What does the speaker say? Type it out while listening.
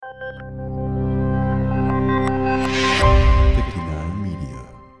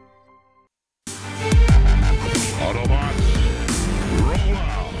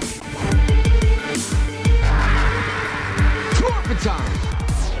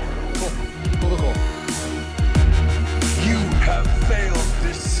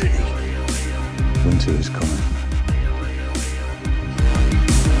Winter is coming.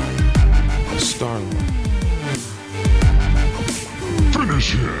 Star-Lord.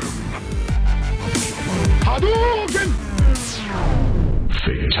 Finish him! Hadouken!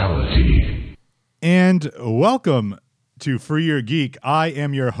 Fatality. And welcome to Free Your Geek. I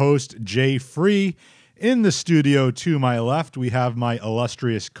am your host, Jay Free. In the studio to my left, we have my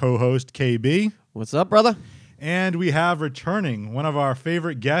illustrious co-host, KB. What's up, brother? And we have returning one of our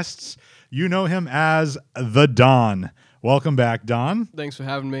favorite guests. You know him as The Don. Welcome back, Don. Thanks for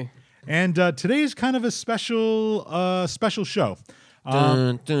having me. And today is kind of a special show.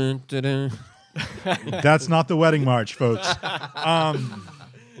 Dun, dun, dun, dun. That's not the wedding march, folks.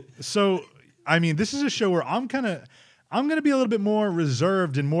 So, I mean, this is a show where I'm going to be a little bit more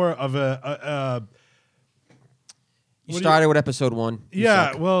reserved and more of a You started with episode 1.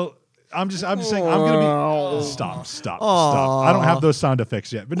 yeah, well, I'm just saying I'm gonna be stop. I don't have those sound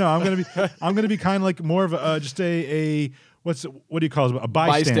effects yet, but no, I'm gonna be kind of like more of a just a what do you call it? A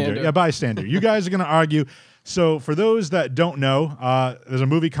bystander. Yeah, bystander. You guys are gonna argue. So for those that don't know, there's a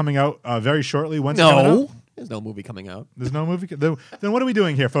movie coming out very shortly. When's it coming out? There's no movie coming out. There's no movie. Then what are we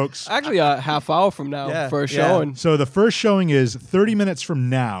doing here, folks? Actually, a half hour from now for a showing. So the first showing is 30 minutes from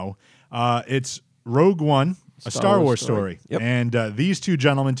now. It's Rogue One. A Star Wars story. Yep. And these two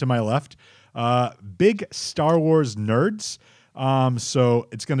gentlemen to my left, big Star Wars nerds. So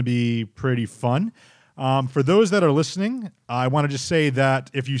it's going to be pretty fun. For those that are listening, I want to just say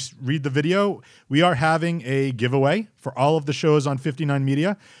that if you read the video, we are having a giveaway for all of the shows on 59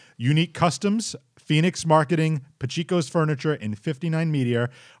 Media. Unique Customs, Phoenix Marketing, Pachico's Furniture, and 59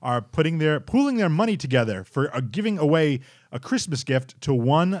 Media are pooling their money together for giving away a Christmas gift to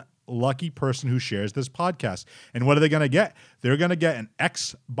one lucky person who shares this podcast. And what are they going to get? They're going to get an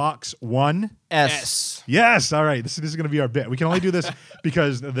Xbox One S. Yes. All right. This is going to be our bit. We can only do this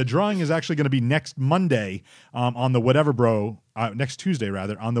because the drawing is actually going to be next Monday on the Whatever Bro, next Tuesday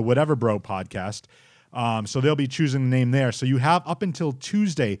rather, on the Whatever Bro podcast. So they'll be choosing the name there. So you have up until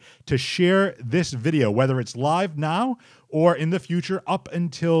Tuesday to share this video, whether it's live now or in the future, up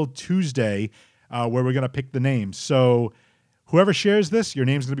until Tuesday, where we're going to pick the name. So whoever shares this, your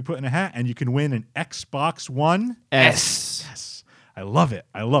name's going to be put in a hat, and you can win an Xbox One S. Yes. I love it.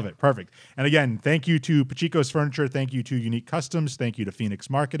 Perfect. And again, thank you to Pachico's Furniture. Thank you to Unique Customs. Thank you to Phoenix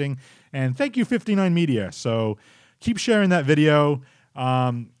Marketing. And thank you, 59 Media. So keep sharing that video.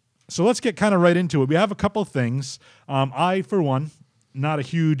 So let's get kind of right into it. We have a couple things. I, for one, not a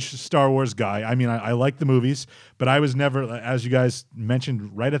huge Star Wars guy. I mean, I like the movies, but I was never, as you guys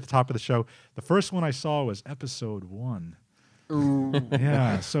mentioned right at the top of the show, the first one I saw was Episode 1. Ooh.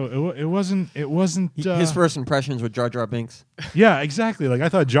 Yeah, so it wasn't. His first impressions with Jar Jar Binks. Yeah, exactly. Like I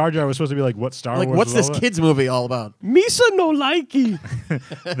thought Jar Jar was supposed to be like what Star Like, Wars. what's was this all about. kids movie all about? Misa no likey.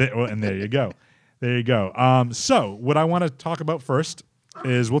 And there you go. So what I want to talk about first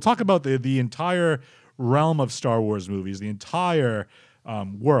is we'll talk about the entire realm of Star Wars movies, the entire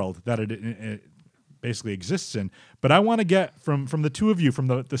world that it basically exists in. But I want to get from the two of you, from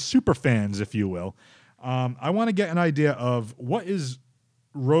the super fans, if you will. I want to get an idea of what is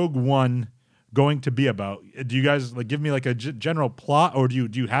Rogue One going to be about. Do you guys give me like a general plot, or do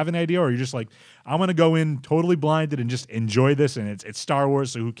you have an idea, or are you just like, I'm going to go in totally blinded and just enjoy this, and it's Star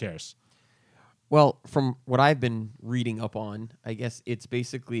Wars, so who cares? Well, from what I've been reading up on, I guess it's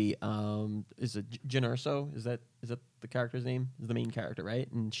basically is it Jyn Erso? Is that the character's name? Is the main character,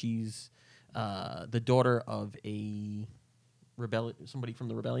 right? And she's the daughter of a somebody from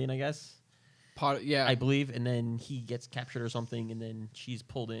the rebellion, I guess. I believe, and then he gets captured or something, and then she's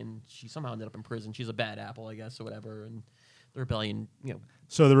pulled in. She somehow ended up in prison. She's a bad apple, I guess, or whatever. And the rebellion,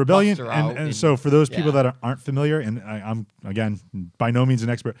 So the rebellion, busts her out and so for those people yeah. that aren't familiar, and I'm again by no means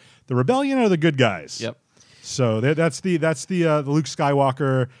an expert, the rebellion are the good guys. Yep. So that's the Luke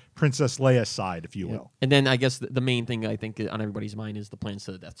Skywalker, Princess Leia side, if you will. And then I guess the main thing I think on everybody's mind is the plans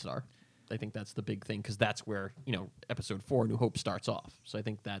to the Death Star. I think that's the big thing because that's where Episode 4, New Hope, starts off. So I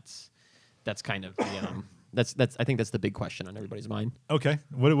think that's kind of the I think that's the big question on everybody's mind. Okay.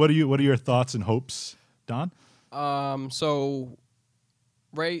 What are your thoughts and hopes, Don? So,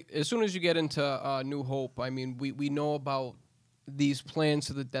 right, as soon as you get into New Hope, I mean, we know about these plans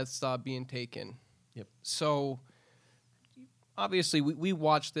to the Death Star being taken. Yep. So, obviously, we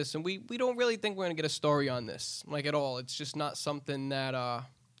watch this, and we don't really think we're going to get a story on this, like, at all. It's just not something that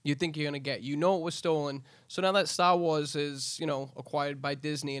you think you're going to get. You know it was stolen. So now that Star Wars is, acquired by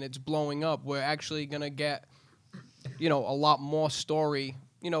Disney and it's blowing up, we're actually going to get, a lot more story,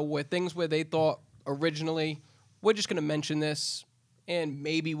 where they thought originally, we're just going to mention this and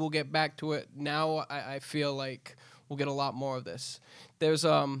maybe we'll get back to it. Now I feel like we'll get a lot more of this. There's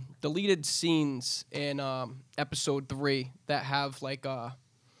deleted scenes in episode 3 that have like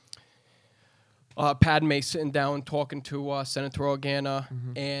Padme sitting down talking to Senator Organa,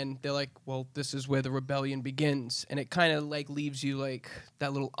 and they're like, "Well, this is where the rebellion begins," and it kind of like leaves you like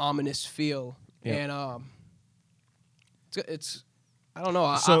that little ominous feel, and it's I don't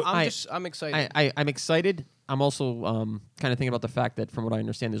know. So I'm excited. I'm excited. I'm also kind of thinking about the fact that, from what I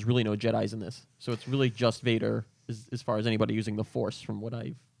understand, there's really no Jedis in this, so it's really just Vader as far as anybody using the Force, from what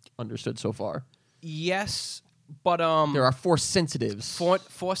I've understood so far. Yes, but There are Force sensitives.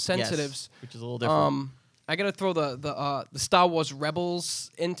 Force sensitives, Yes, which is a little different. I gotta throw the Star Wars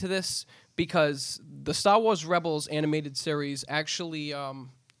Rebels into this because the Star Wars Rebels animated series actually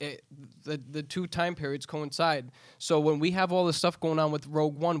the two time periods coincide. So when we have all this stuff going on with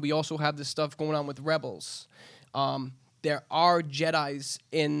Rogue One, we also have this stuff going on with Rebels. There are Jedis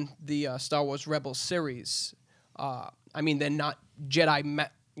in the Star Wars Rebels series. I mean, they're not Jedi.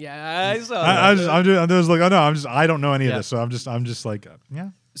 Yeah, I saw that. I'm just like, oh no, I don't know any of Yeah. this, so I'm just like, yeah.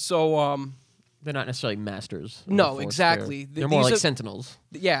 So They're not necessarily masters. of the No, Force. exactly. They're more These like are- sentinels.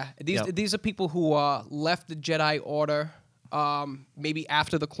 yeah, Yep. these are people who left the Jedi Order, maybe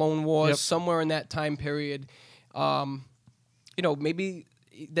after the Clone Wars, Yep. somewhere in that time period. Maybe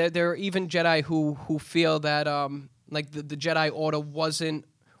there are even Jedi who feel that like the Jedi Order wasn't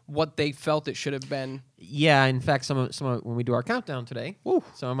what they felt it should have been. Yeah, in fact, some of when we do our countdown today,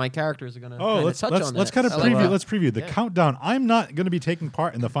 some of my characters are gonna Let's touch on that. let's kind of I like preview. that. Let's preview the Yeah. countdown. I'm not going to be taking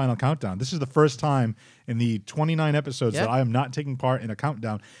part in the final countdown. This is the first time in the 29 episodes Yeah. that I am not taking part in a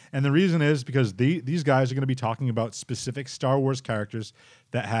countdown, and the reason is because these guys are going to be talking about specific Star Wars characters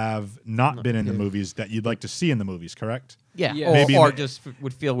that have not been in the movies that you'd like to see in the movies. Correct? Yeah, Yeah. or, Maybe or in the- just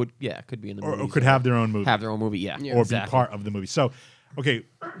could be in the Or movie. could have their own movie. have their own movie. Yeah, Yeah. Or exactly. be part of the movie. So, okay,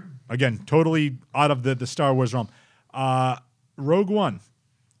 again, totally out of the Star Wars realm. Rogue One.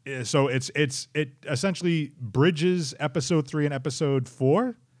 So it essentially bridges episode 3 and episode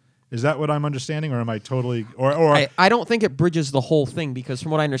 4. Is that what I'm understanding, or am I totally or I don't think it bridges the whole thing because,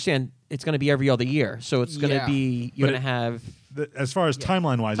 from what I understand, it's going to be every other year. So it's going to Yeah. be you're But going to have as far as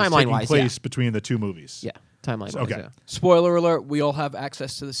timeline wise, it's taking Timeline-wise, place between the two movies? timeline. Okay. Yeah. Spoiler alert: we all have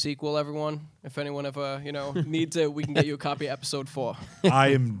access to the sequel. Everyone, if anyone ever needs it, we can get you a copy of episode 4. I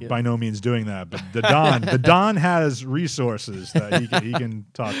am by no means doing that, but the Don has resources that he can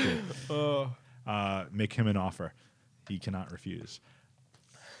talk to. Make him an offer he cannot refuse.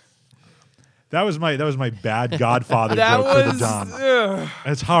 That was my bad Godfather joke for the Don.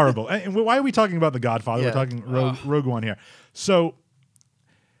 That's horrible. And why are we talking about the Godfather? Yeah. We're talking Rogue One here. So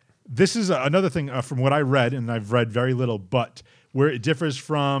this is another thing from what I read, and I've read very little, but where it differs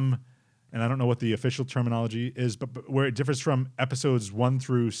from, and I don't know what the official terminology is, but where it differs from episodes 1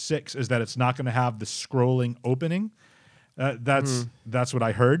 through 6 is that it's not going to have the scrolling opening. That's what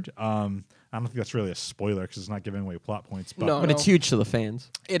I heard. I don't think that's really a spoiler because it's not giving away plot points. But No. But it's huge to the fans.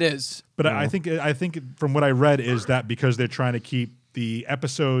 It is. but I think from what I read is that because they're trying to keep the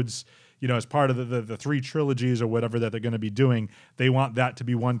episodes, as part of the 3 trilogies or whatever that they're going to be doing, they want that to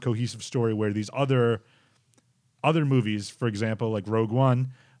be one cohesive story where these other movies, for example, like Rogue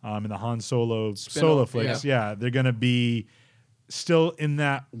One and the Han Solo solo flicks, they're going to be still in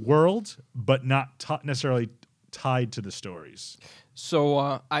that world, but not necessarily tied to the stories.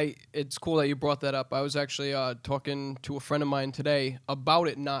 So it's cool that you brought that up. I was actually talking to a friend of mine today about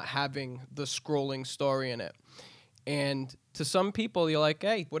it not having the scrolling story in it. And to some people, you're like,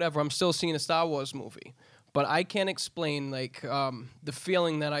 hey, whatever, I'm still seeing a Star Wars movie. But I can't explain, the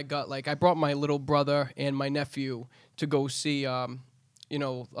feeling that I got. Like, I brought my little brother and my nephew to go see,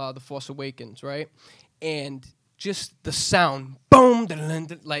 The Force Awakens, right? And just the sound, boom,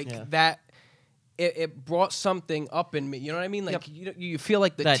 that. It brought something up in me. You know what I mean? Like you feel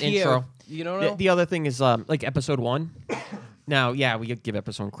like the That tear. intro. You know? The other thing is like episode 1. Now, yeah, we give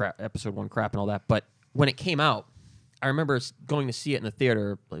episode 1 crap and all that, but when it came out, I remember going to see it in the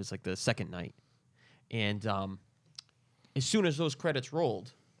theater. It was like the second night, and as soon as those credits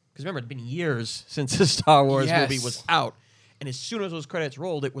rolled, because remember, it'd been years since the Star Wars movie Yes. was out, and as soon as those credits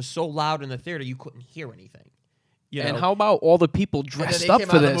rolled, it was so loud in the theater you couldn't hear anything. You And know? how about all the people And then dressed they up came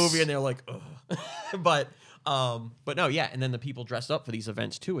for out of this? the movie and they're like, ugh. but no, yeah, and then the people dressed up for these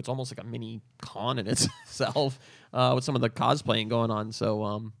events too. It's almost like a mini con in itself with some of the cosplaying going on.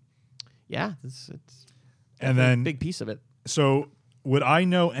 So yeah, it's And a then big piece of it. So, would I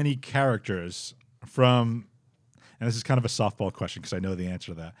know any characters from, and this is kind of a softball question because I know the answer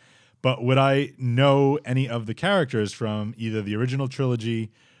to that, but would I know any of the characters from either the original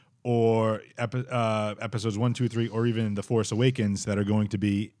trilogy or episodes 1, 2, 3, or even The Force Awakens that are going to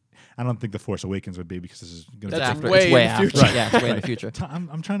be, I don't think The Force Awakens would be because this is going to That's It's way way in the after. future. Yeah, it's way in the future.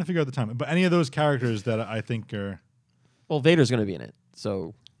 I'm trying to figure out the time. But any of those characters that I think are Well, Vader's going to be in it.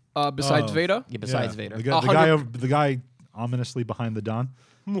 So, Besides Oh. Vader. yeah, besides yeah, Vader. the guy, the guy ominously behind the Dawn.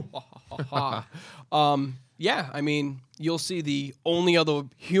 Yeah, I mean, you'll see the only other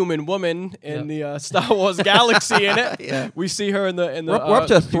human woman in the Star Wars galaxy in it. Yeah. We see her in the. We're up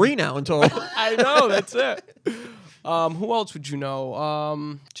to 3 now in total. I know, that's it. Who else would you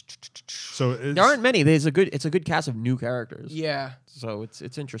know? So it's, There aren't many. It's a good cast of new characters. Yeah. So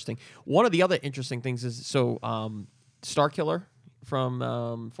it's interesting. One of the other interesting things is Starkiller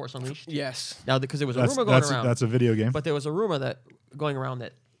from Force Unleashed. Yes. Now, because there was a rumor going around, that's a video game. but there was a rumor that going around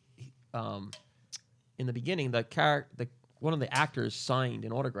that in the beginning, one of the actors signed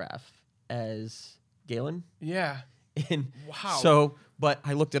an autograph as Galen. Yeah. And Wow. So, but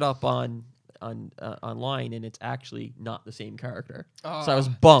I looked it up online, and it's actually not the same character. So I was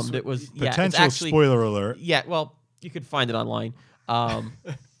bummed. It was it's Potential actually, spoiler alert. Yeah, well, you could find it online.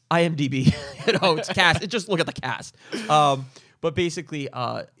 IMDb, it's cast. Just look at the cast. But basically,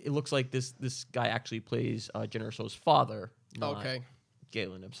 it looks like this guy actually plays Jyn Erso's father. Not Okay.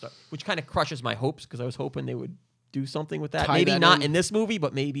 Galen Stark, which kind of crushes my hopes because I was hoping they would do something with that. Tie Maybe that not in. in this movie,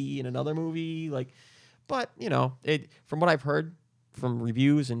 but maybe in another movie. But from what I've heard from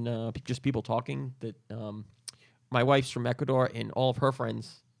reviews and just people talking, that my wife's from Ecuador and all of her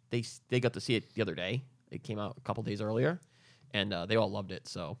friends they got to see it the other day. It came out a couple days earlier, and they all loved it.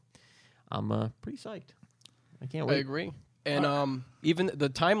 So I'm pretty psyched. I can't I wait. agree. And even the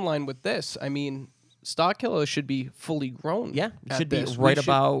timeline with this, I mean, Starkiller should be fully grown. Yeah, it at should be this. We right should-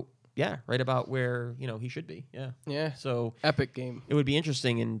 about where he should be. Yeah. Yeah. So Epic game. it would be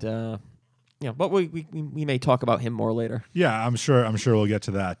interesting, and but we may talk about him more later. Yeah, I'm sure we'll get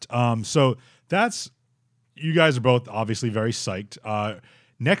to that. So that's you guys are both obviously very psyched.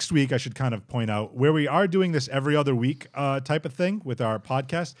 Next week, I should kind of point out where we are doing this every other week type of thing with our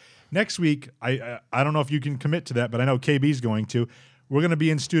podcast. Next week, I don't know if you can commit to that, but I know KB's going to. We're going to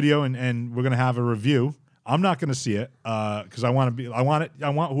be in studio and we're going to have a review. I'm not going to see it because I want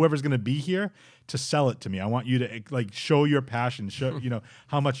whoever's going to be here to sell it to me. I want you to show your passion, show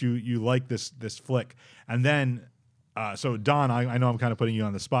how much you like this flick, and then so Don, I know I'm kind of putting you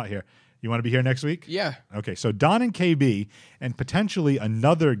on the spot here. You want to be here next week? Yeah. Okay, so Don and KB and potentially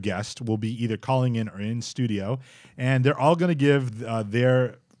another guest will be either calling in or in studio, and they're all going to give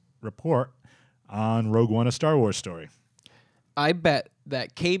their report on Rogue One: A Star Wars Story. I bet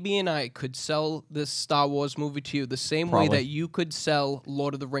that KB and I could sell this Star Wars movie to you the same way Probably. that you could sell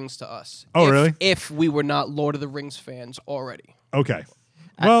Lord of the Rings to us. Oh, if, really? If we were not Lord of the Rings fans already. Okay.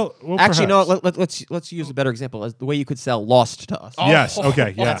 Well, Actually, no. perhaps. Let's use a better example as the way you could sell Lost to us. Yes.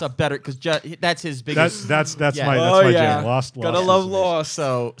 Okay. Yeah. That's a better because that's his biggest. That's Yeah. my Oh, my yeah. jam. Lost. Gotta is love amazing. Lost.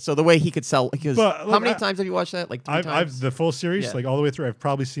 so the way he could sell because But, how look, many times have you watched that? Like 3 I've times. the full series, Yeah. like all the way through. I've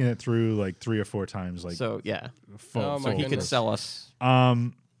probably seen it through like 3 or 4 times. Like So yeah, full. Oh, my full he could goodness. sell us.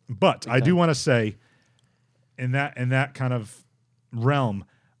 But I do time. want to say, in that kind of realm,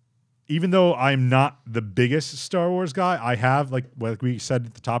 even though I'm not the biggest Star Wars guy, I have like we said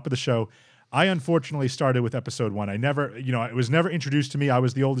at the top of the show, I unfortunately started with Episode 1. I never, it was never introduced to me. I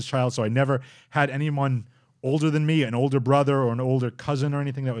was the oldest child, so I never had anyone older than me, an older brother or an older cousin or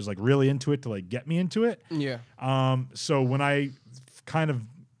anything that was like really into it to like get me into it. Yeah. So when I kind of,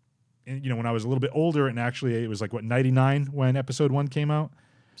 when I was a little bit older, and actually it was like 99 when Episode 1 came out.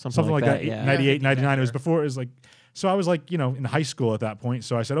 Something like that. Yeah. 98, 99. It was before. It was like, so I was like, in high school at that point.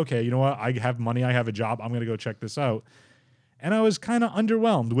 So I said, okay, you know what? I have money. I have a job. I'm going to go check this out. And I was kind of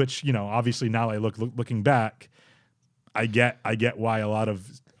underwhelmed, which, obviously now I looking back, I get why a lot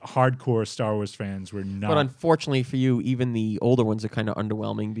of hardcore Star Wars fans were not. But unfortunately for you, even the older ones are kind of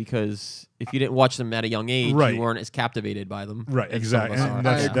underwhelming because if you didn't watch them at a young age, Right. you weren't as captivated by them. Right, as some of exactly. us are. And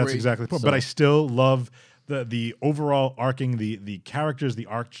I that's agree. exactly the point. So- But I still love the overall arcing, the characters, the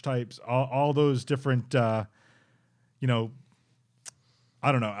archetypes, all those different,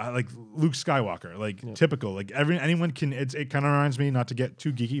 I don't know, like Luke Skywalker, like typical, like anyone can. It kind of reminds me, not to get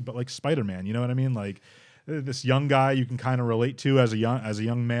too geeky, but like Spider-Man. You know what I mean? Like this young guy you can kind of relate to as a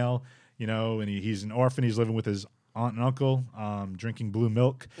young male. And he's an orphan. He's living with his aunt and uncle, drinking blue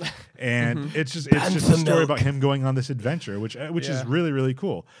milk, and it's just a story about him going on this adventure, which is Yeah. really really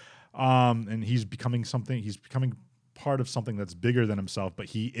cool. And he's becoming something. He's becoming part of something that's bigger than himself, but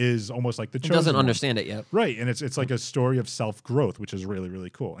he is almost like the He chosen doesn't one. understand it yet. Right, and it's like a story of self-growth, which is really,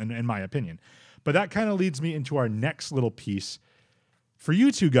 really cool, in my opinion. But that kind of leads me into our next little piece. For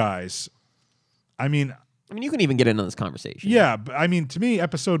you two guys, I mean, You can even get into this conversation. yeah, but I mean, to me,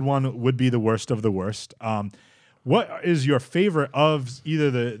 Episode 1 would be the worst of the worst. what is your favorite of either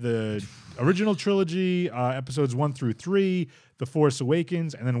the original trilogy, episodes 1 through 3, The Force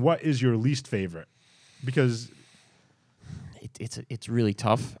Awakens, and then what is your least favorite? Because It's really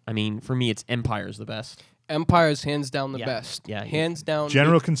tough. I mean, for me, it's Empire's the best. Empire's hands down the Yeah. best. Yeah. Hands down.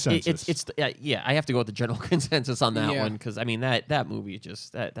 general It- consensus. yeah. I have to go with the general consensus on that Yeah. one because I mean that movie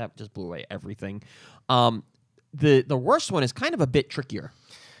just that just blew away everything. The worst one is kind of a bit trickier.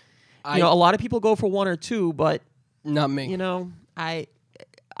 I, You know, a lot of people go for 1 or 2, but not me. you know, I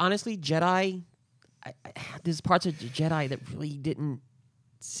honestly Jedi. There's parts of Jedi that really didn't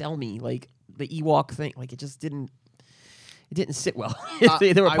sell me, like the Ewok thing. Like it just didn't. It didn't sit well.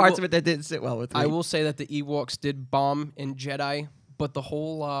 There were I parts will- of it that didn't sit well with me. I will say that the Ewoks did bomb in Jedi, but the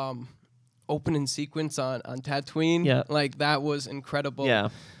whole opening sequence on Tatooine, Yeah. like that was incredible. Yeah.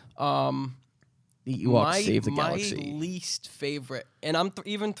 The Ewoks saved the my galaxy. least favorite, and I'm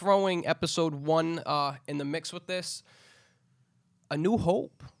even throwing episode 1 in the mix with this. A New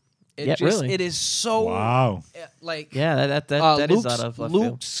Hope. Yeah, really? It is so wow. like Yeah, that is Luke's- out of left Luke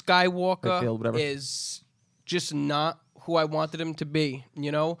field. Skywalker Left field, whatever. is just not who I wanted him to be.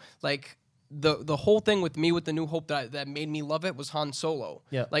 You know, like the whole thing with me with the New Hope that made me love it was Han Solo.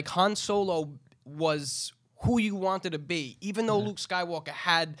 Yeah. like Han Solo was who you wanted to be, even though Luke Skywalker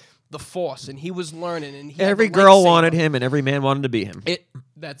had the Force and he was learning and he had Every the girl lightsaber. wanted him, and every man wanted to be him.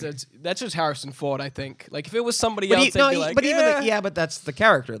 That's just Harrison Ford, I think. Like if it was somebody But, else, I'd be like, but that's the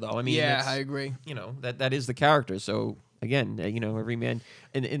character, though. I mean, yeah, it's- I agree. you know that is the character. So again, you know, every man,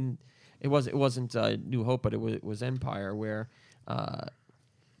 and it wasn't New Hope, but it was Empire, where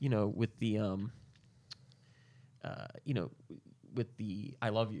you know, with the you know, with the I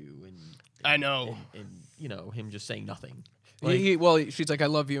love you and I know. and you know him just saying nothing. She's like, I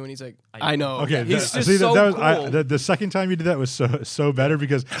love you, and he's like, I know. Okay, he's that- just so that was cool. the second time you did that was so better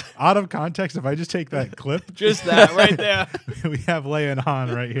because out of context, if I just take that clip, Just that right there. we have Leia and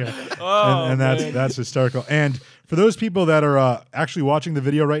Han right here, Oh, and that's hysterical. And for those people that are actually watching the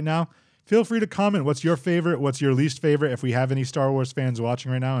video right now, feel free to comment. What's your favorite? What's your least favorite? If we have any Star Wars fans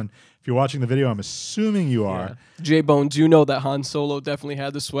watching right now, and if you're watching the video, I'm assuming you are. J Bones, you know that Han Solo definitely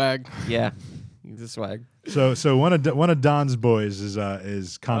had the swag. Yeah, he's a swag. So one of Don's boys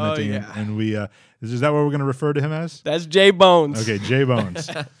is commenting, yeah. and we is that what we're going to refer to him as? That's J Bones. Okay, J Bones.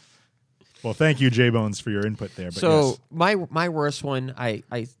 Well, thank you, J Bones, for your input there. But So yes. my worst one, I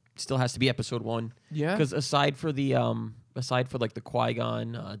still has to be episode 1. Yeah. Because aside for like the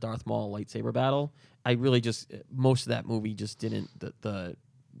Qui-Gon Darth Maul lightsaber battle, I really just most of that movie just didn't the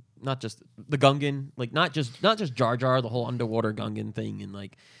not just the Gungan, like not just Jar Jar, the whole underwater Gungan thing, and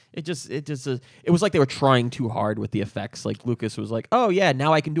like it was like they were trying too hard with the effects. Like Lucas was like, oh yeah,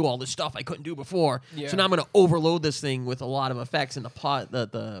 now I can do all this stuff I couldn't do before. Yeah. So now I'm gonna overload this thing with a lot of effects, and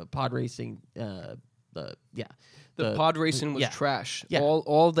the pod racing, The pod racing was trash.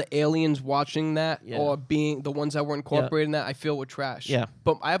 All the aliens watching that Yeah. or being the ones that were incorporated in that, I feel were trash. Yeah.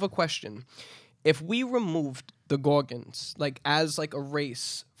 But I have a question. If we removed the Gorgons, like as like a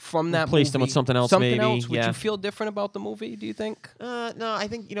race from that movie, Replaced them with something else, maybe, would yeah. you feel different about the movie, do you think? No, I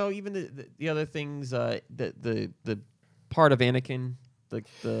think even the other things, the part of Anakin,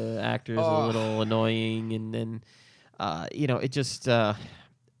 the actor is a Oh. little annoying, and then it just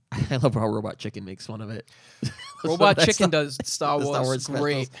I love how Robot Chicken makes fun of it. Robot That's Chicken not- does Star the Wars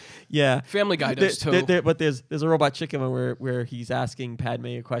great. specials. Yeah, Family Guy does too. But there's a Robot Chicken one where he's asking Padme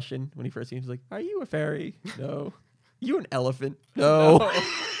a question when he first sees him. He's like, "Are you a fairy? No. You an elephant? No."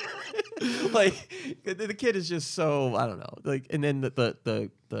 Like the kid is just so I don't know. Like, and then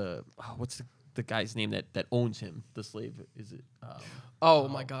what's the guy's name that owns him? The slave, is it? Oh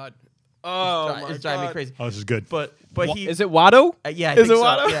my god. Oh my it's driving me God. crazy. Oh, this is good. But he Is it Watto? yeah, I Is think it so.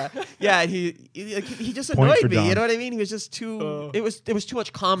 Watto? Yeah. And he just Point for annoyed me. Don. You know what I mean? He was just too. It was too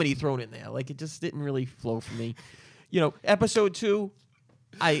much comedy thrown in there. Like it just didn't really flow for me. Episode 2.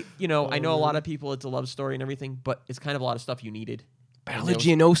 I know a lot of people. It's a love story and everything, but it's kind of a lot of stuff you needed. Battle And of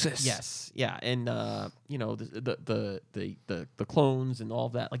there was- Geonosis. Yes, yeah, and the clones and all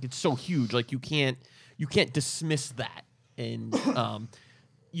of that. Like it's so huge. Like you can't dismiss that. And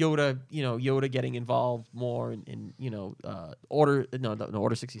Yoda getting involved more in Order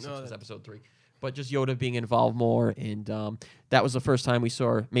 66 No, was that- episode 3, but just Yoda being involved more, and that was the first time we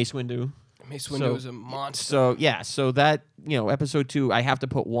saw Mace Windu. Mace Windu So- was a monster. So that episode 2, I have to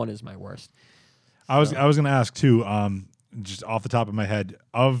put 1 as my worst. I was going to ask too, just off the top of my head,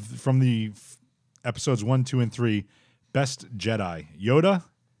 from the episodes 1, 2, and 3, best Jedi: Yoda,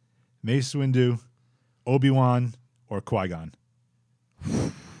 Mace Windu, Obi-Wan, or Qui-Gon.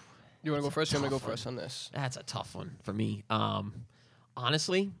 You want to go first? I'm going to go first on this. That's a tough one for me.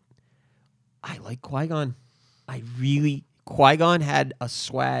 Honestly, I like Qui-Gon. Qui-Gon had a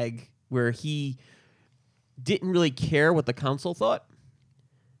swag where he didn't really care what the council thought,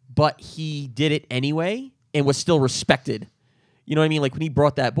 but he did it anyway and was still respected. You know what I mean? Like when he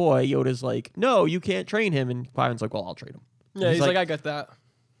brought that boy, Yoda's like, "No, you can't train him," and Qui-Gon's like, "Well, I'll train him." And Yeah, he's like, I got that.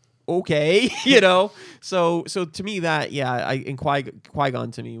 Okay, So to me that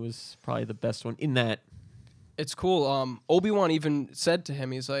Qui-Gon to me was probably the best one in that. It's cool. Obi-Wan even said to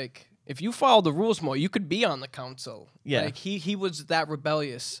him, he's like, if you follow the rules more, you could be on the council. Yeah. Like he was that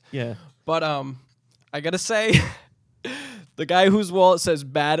rebellious. Yeah. But I gotta say, the guy whose wallet says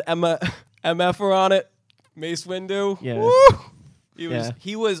bad MFer on it, Mace Windu. Yeah. Woo!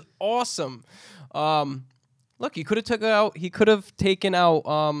 He was awesome. Look, he could have taken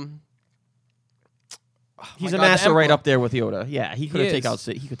out. He's my a God, the master right Emperor. up there with Yoda. Yeah, he could He have take out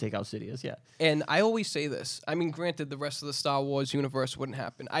is. he could take out Sidious. Yeah. And I always say this. I mean, granted, the rest of the Star Wars universe wouldn't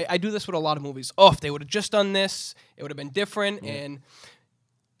happen. I do this with a lot of movies. Oh, if they would have just done this, it would have been different. And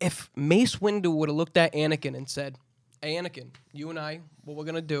if Mace Windu would have looked at Anakin and said, "Hey, Anakin, you and I, what we're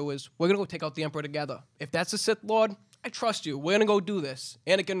going to do is we're going to go take out the Emperor together. If that's a Sith Lord, I trust you. We're going to go do this."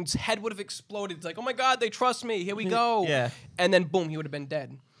 Anakin's head would have exploded. It's like, oh my God, they trust me. Here we go. Yeah. And then, boom, he would have been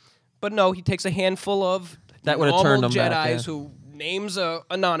dead. But no, he takes a handful of That would have normal turned him Jedis back, yeah. who names are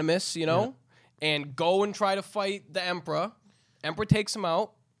anonymous, and go and try to fight the Emperor. Emperor takes him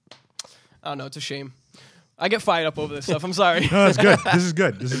out. I don't know. It's a shame. I get fired up over this stuff. I'm sorry. No, that's good. This is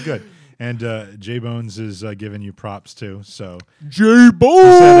good. This is good. And J Bones is giving you props too. So J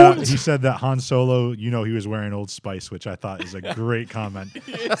Bones. he said that Han Solo, he was wearing Old Spice, which I thought is a great comment.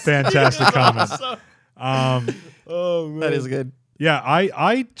 Fantastic comment. Oh man, That is good. Yeah,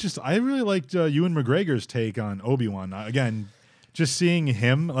 I really liked Ewan McGregor's take on Obi-Wan. Again, just seeing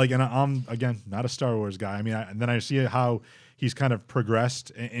him, like, and I'm again not a Star Wars guy. I mean, and then I see how he's kind of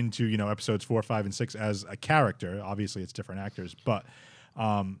progressed into episodes 4, 5, and 6 as a character. Obviously, it's different actors, but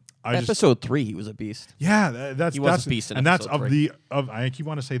Episode 3, he was a beast. Yeah, that's He was a beast in and that's episode I keep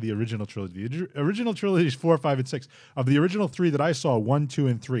wanting to say the original trilogy. The original trilogy is 4, 5, and 6. Of the original 3 that I saw, 1, 2,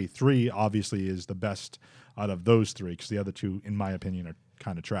 and 3. 3 obviously is the best out of those 3 because the other 2, in my opinion, are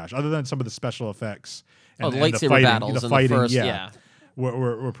kind of trash. Other than some of the special effects and the and lightsaber fighting, battles the in fighting, the first, yeah.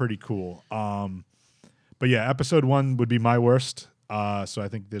 were pretty cool. But yeah, episode 1 would be my worst. So I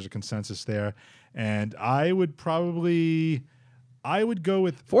think there's a consensus there, and I would go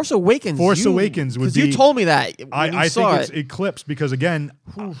with Force Awakens. Force Awakens would be. Because you told me that when you I saw think it's eclipsed because again,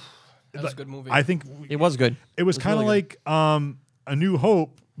 that was a good movie. I think it was good. it was kind of really like A New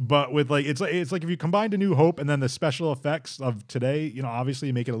Hope, but with like it's like if you combined A New Hope and then the special effects of today, obviously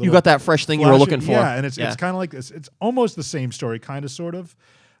you make it a little. You got that fresh thing you were flashy. looking for. Yeah, and it's kind of like this. It's almost the same story, kind of, sort of.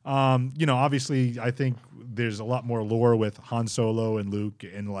 Obviously, I think there's a lot more lore with Han Solo and Luke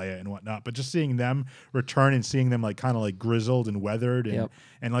and Leia and whatnot, but just seeing them return and seeing them like kind of like grizzled and weathered and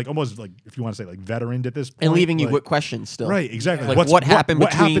and like almost like, if you want to say, like veteraned at this point, and leaving you like, with questions still. right? Exactly. Like, what happened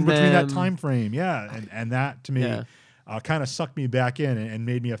what between happened between that them? time frame? Yeah, and that to me. Yeah. Kind of sucked me back in and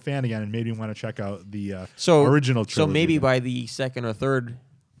made me a fan again and made me want to check out the So original trilogy. So maybe again. by the second or third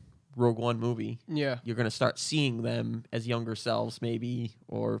Rogue One movie, yeah. you're going to start seeing them as younger selves, maybe,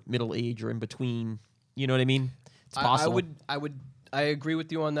 or middle age, or in between. You know what I mean? It's possible. I agree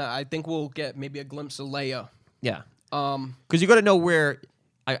with you on that. I think we'll get maybe a glimpse of Leia. Yeah. Because you got to know where.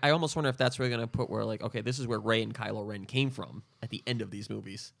 I almost wonder if that's where they're going to put where, like, okay, this is where Rey and Kylo Ren came from at the end of these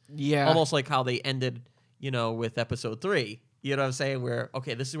movies. Yeah. Almost like how they ended, with Episode 3. You know what I'm saying? Where,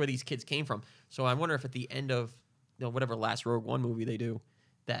 okay, this is where these kids came from. So I wonder if at the end of whatever last Rogue One movie they do,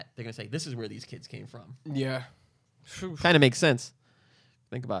 that they're going to say, this is where these kids came from. Yeah. Kind of makes sense.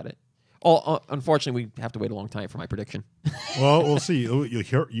 Think about it. Oh, unfortunately, we have to wait a long time for my prediction. Well, we'll see.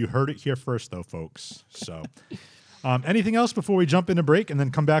 You heard it here first, though, folks. So, anything else before we jump into break and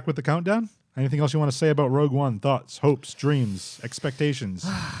then come back with the countdown? Anything else you want to say about Rogue One? Thoughts, hopes, dreams, expectations,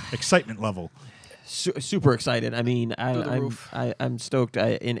 excitement level? Super excited. I mean, I'm stoked.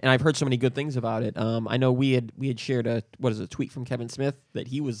 And I've heard so many good things about it. I know we had shared a tweet from Kevin Smith that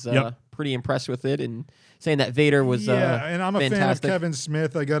he was pretty impressed with it and saying that Vader was and I'm a fantastic. fan of Kevin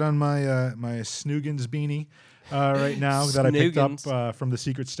Smith. I got on my my Snoogans beanie right now that I picked up from the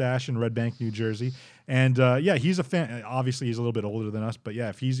Secret Stash in Red Bank, New Jersey. And he's a fan. Obviously, he's a little bit older than us, but yeah,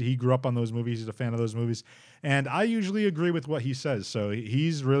 if he grew up on those movies, he's a fan of those movies. And I usually agree with what he says. So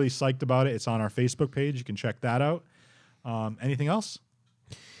he's really psyched about it. It's on our Facebook page. You can check that out. Anything else?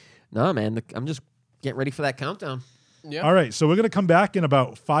 No, man. I'm just getting ready for that countdown. Yeah. All right. So we're going to come back in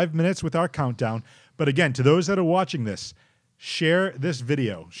about 5 minutes with our countdown. But again, to those that are watching this, share this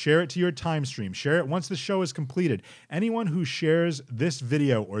video. Share it to your time stream. Share it once the show is completed. Anyone who shares this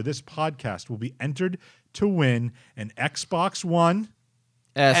video or this podcast will be entered to win an Xbox One.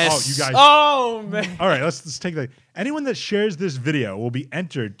 S. Oh, you guys. Oh man. All right, let's take that. Anyone that shares this video will be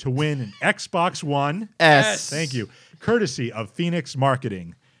entered to win an Xbox One. S. Thank you. Courtesy of Phoenix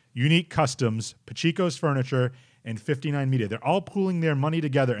Marketing, Unique Customs, Pachico's Furniture, and 59 Media. They're all pooling their money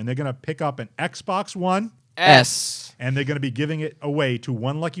together, and they're going to pick up an Xbox One. S. And they're going to be giving it away to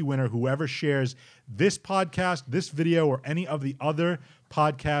one lucky winner, whoever shares this podcast, this video, or any of the other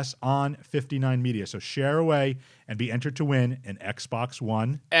podcasts on 59 Media. So share away and be entered to win an Xbox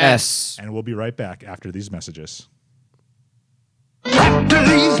One. S. And we'll be right back after these messages. After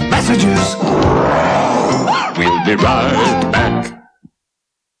these messages, we'll be right back.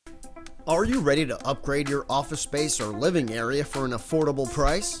 Are you ready to upgrade your office space or living area for an affordable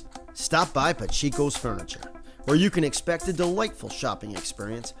price? Stop by Pachico's Furniture, where you can expect a delightful shopping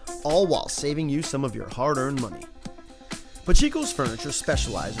experience, all while saving you some of your hard-earned money. Pachico's Furniture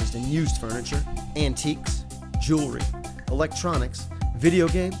specializes in used furniture, antiques, jewelry, electronics, video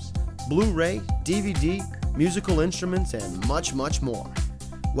games, Blu-ray, DVD, musical instruments, and much, much more.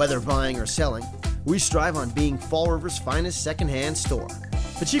 Whether buying or selling, we strive on being Fall River's finest secondhand store.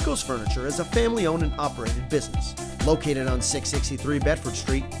 Pachico's Furniture is a family-owned and operated business located on 663 Bedford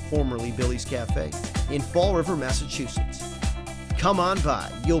Street, formerly Billy's Cafe, in Fall River, Massachusetts. Come on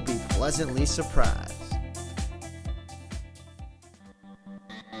by, you'll be pleasantly surprised.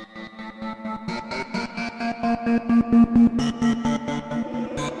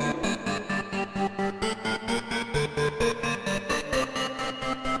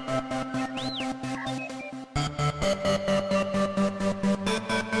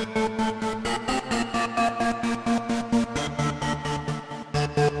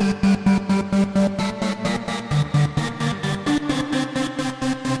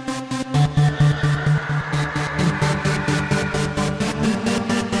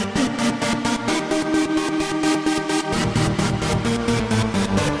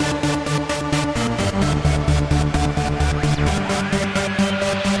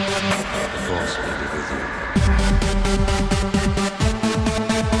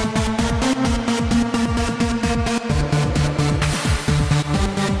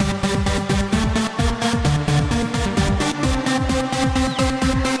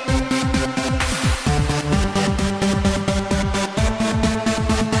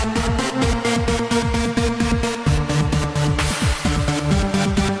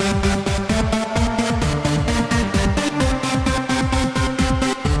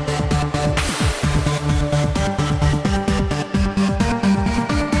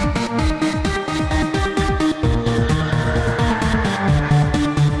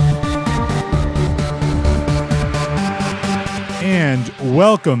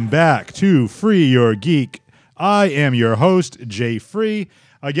 Welcome back to Free Your Geek. I am your host, Jay Free.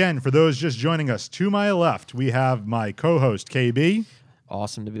 Again, for those just joining us, to my left, we have my co-host, KB.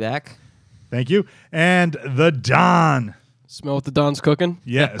 Awesome to be back. Thank you. And the Don. Smell what the Don's cooking.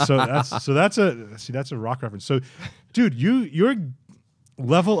 Yeah, that's a rock reference. So, dude, your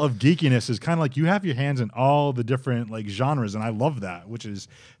level of geekiness is kind of like you have your hands in all the different like genres, and I love that, which is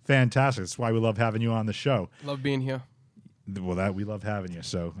fantastic. That's why we love having you on the show. Love being here. Well, that we love having you.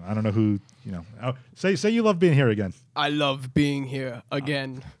 So I don't know who Oh, say you love being here again. I love being here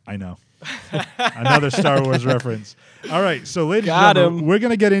again. I know. Another Star Wars reference. All right, so ladies Got and gentlemen, him. we're going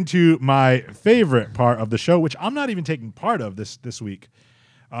to get into my favorite part of the show, which I'm not even taking part of this week.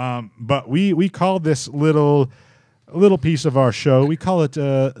 But we call this little piece of our show, we call it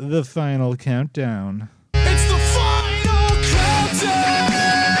the Final Countdown. It's the final countdown.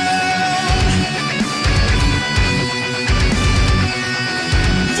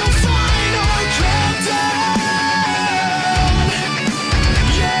 The final countdown.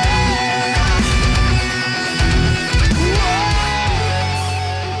 Yeah.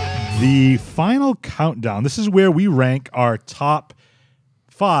 The Final Countdown. This is where we rank our top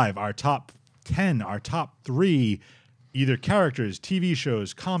 5, our top 10, our top 3, either characters, TV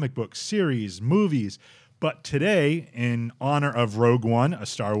shows, comic books, series, movies. But today, in honor of Rogue One, a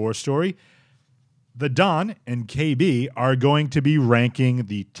Star Wars story, the Don and KB are going to be ranking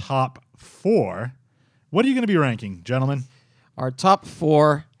the top 4. What are you going to be ranking, gentlemen? Our top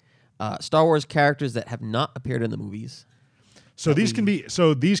 4 Star Wars characters that have not appeared in the movies. So these can be from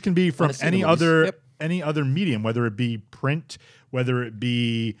Wanna see any the movies. other Yep. any other medium, whether it be print, whether it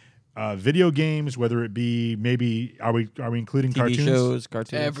be video games, whether it be maybe are we including TV cartoons? shows,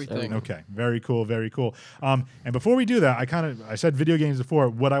 cartoons, Everything. Okay, very cool, very cool. And before we do that, I said video games before.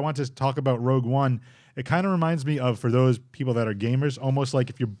 What I want to talk about Rogue One, it kind of reminds me of, for those people that are gamers, almost like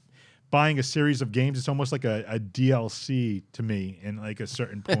if you're buying a series of games, it's almost like a DLC to me in like a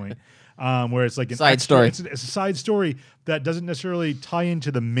certain point. where it's like an Side extra- story. It's a side story that doesn't necessarily tie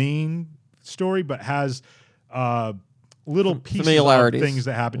into the main story, but has little pieces of Familiarities. things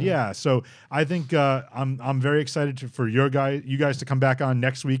that happen. Yeah, so I think I'm very excited for you guys to come back on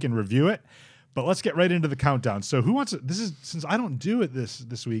next week and review it. But let's get right into the countdown. So who wants it? This is since I don't do it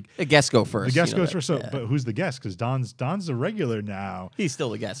this week. The guest go first. The guest you know goes that, first. So, yeah. but who's the guest? Because Don's a regular now. He's still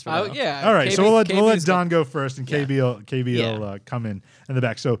the guest. For Oh, now. yeah. All right, so we'll let KB's Don go first, and KB will Yeah. come in the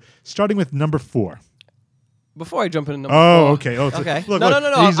back. So starting with number 4. Before I jump into number Oh, 4. okay. Oh, so- Okay. Look, No, look, no,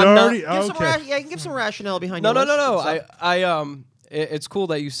 no, He's I'm not- already Give some okay. you can give some rationale behind No, your no, no, list. no. What's up? It's cool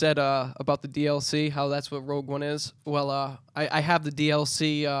that you said about the DLC, how that's what Rogue One is. Well, I have the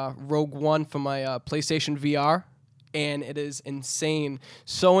DLC Rogue One for my PlayStation VR, and it is insane.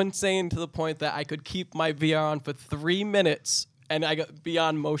 So insane to the point that I could keep my VR on for 3 minutes, and I got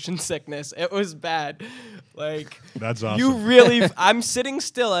beyond motion sickness. It was bad. Like That's awesome. You really, I'm sitting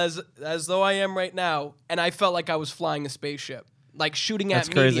still as though I am right now, and I felt like I was flying a spaceship. Like shooting That's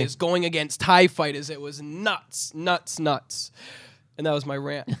at crazy. meteors, going against TIE fighters. It was nuts, nuts, nuts. And that was my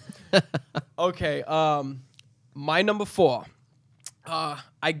rant. Okay, my number 4.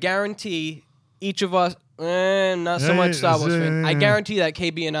 I guarantee each of us, not so much Star Wars fan. I guarantee that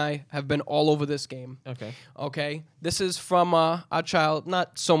KB and I have been all over this game. Okay. Okay, this is from our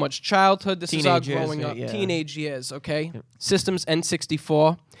not so much childhood. This is our Teenage years, growing up, yeah. teenage years. Okay, Systems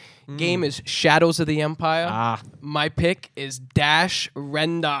N64. Game is Shadows of the Empire. My pick is Dash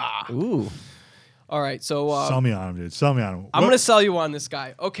Rendar. Ooh. All right, so Sell me on him, dude. Sell me on him. I'm gonna sell you on this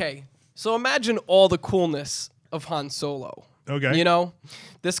guy. Okay, so imagine all the coolness of Han Solo. Okay. You know,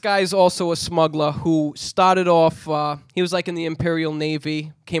 this guy's also a smuggler who started off. He was like in the Imperial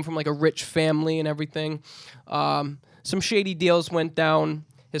Navy, came from like a rich family and everything. Some shady deals went down.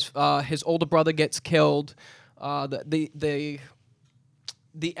 His older brother gets killed.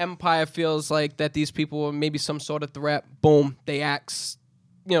 The Empire feels like that these people are maybe some sort of threat. Boom, they axe,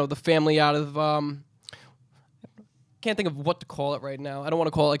 the family out of. Can't think of what to call it right now. I don't want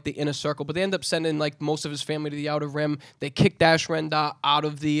to call it like the inner circle, but they end up sending like most of his family to the Outer Rim. They kick Dash Rendar out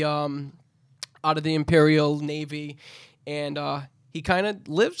of the Imperial Navy, and he kind of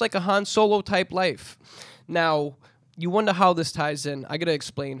lives like a Han Solo type life. Now, you wonder how this ties in. I gotta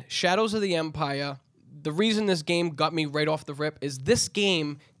explain. Shadows of the Empire. The reason this game got me right off the rip is this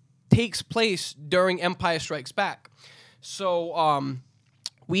game takes place during Empire Strikes Back. So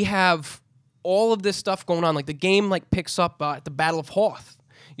we have all of this stuff going on. Like the game like picks up at the Battle of Hoth.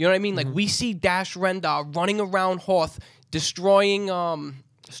 You know what I mean? Like we see Dash Rendar running around Hoth, destroying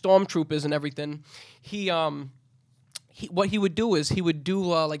stormtroopers and everything. What he would do is he would do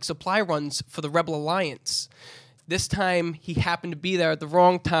like supply runs for the Rebel Alliance. This time, he happened to be there at the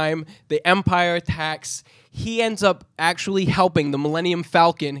wrong time. The Empire attacks. He ends up actually helping the Millennium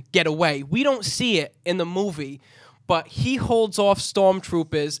Falcon get away. We don't see it in the movie, but he holds off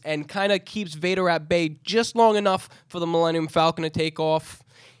stormtroopers and kind of keeps Vader at bay just long enough for the Millennium Falcon to take off.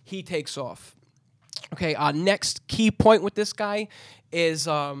 He takes off. Okay, our next key point with this guy is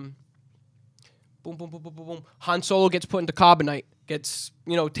boom, boom, boom, boom, boom, boom. Han Solo gets put into carbonite, gets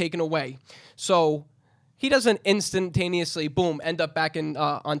taken away. So he doesn't instantaneously, boom, end up back in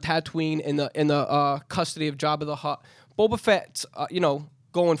on Tatooine in the custody of Jabba the Hutt. Boba Fett's,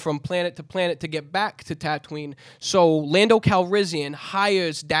 going from planet to planet to get back to Tatooine. So Lando Calrissian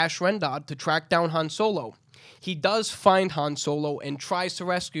hires Dash Rendar to track down Han Solo. He does find Han Solo and tries to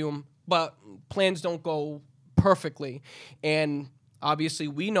rescue him, but plans don't go perfectly. And obviously,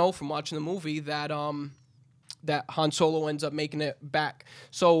 we know from watching the movie that that Han Solo ends up making it back.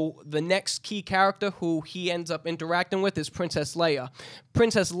 So the next key character who he ends up interacting with is Princess Leia.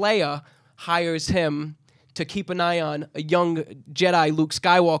 Princess Leia hires him to keep an eye on a young Jedi, Luke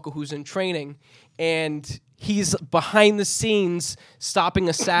Skywalker, who's in training. And he's behind the scenes stopping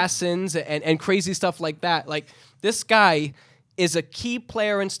assassins and crazy stuff like that. Like, this guy is a key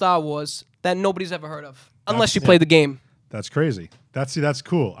player in Star Wars that nobody's ever heard of, unless you play the game. That's crazy. That's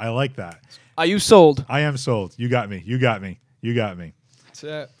cool. I like that. Are you sold? I am sold. You got me. You got me. You got me. That's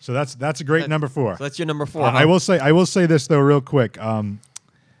it. So that's a great number 4. So that's your number 4. I will say this though real quick.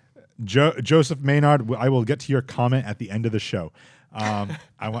 Joseph Maynard, I will get to your comment at the end of the show.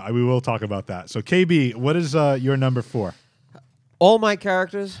 We will talk about that. So KB, what is your number 4? All my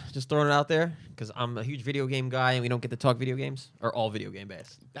characters, just throwing it out there, because I'm a huge video game guy and we don't get to talk video games, or all video game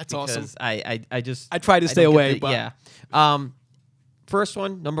based. That's awesome. Because I try to stay don't get away, the- but yeah. My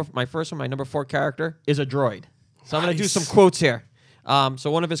number 4 character is a droid. So I'm going to do some quotes here.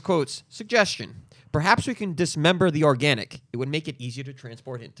 So one of his quotes, suggestion. Perhaps we can dismember the organic. It would make it easier to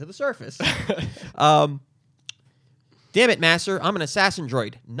transport it to the surface. Damn it, Master. I'm an assassin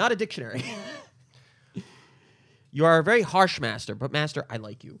droid, not a dictionary. You are a very harsh Master, but Master, I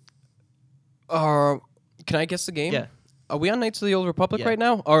like you. Can I guess the game? Yeah. Are we on Knights of the Old Republic Yeah. right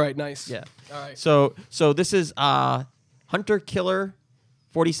now? All right, nice. Yeah. All right. So this is Hunter Killer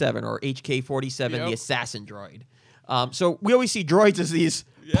 47 or HK 47, the Yep. assassin droid. So we always see droids as these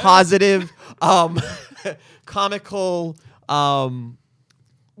positive, comical.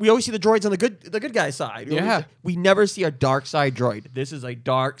 We always see the droids on the good guy side. Yeah. We never see a dark side droid. This is a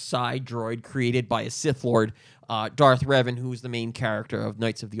dark side droid created by a Sith Lord, Darth Revan, who's the main character of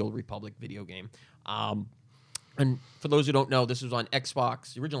Knights of the Old Republic video game. And for those who don't know, this was on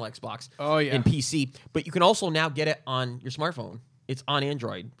Xbox, the original Xbox, Oh, yeah. and PC. But you can also now get it on your smartphone. It's on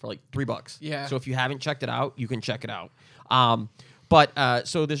Android for like $3. Yeah. So if you haven't checked it out, you can check it out.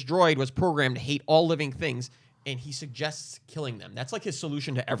 So this droid was programmed to hate all living things, and he suggests killing them. That's like his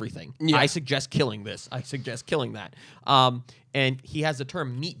solution to everything. Yeah. I suggest killing this. I suggest killing that. And he has the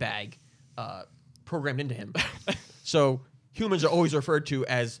term meatbag programmed into him. So humans are always referred to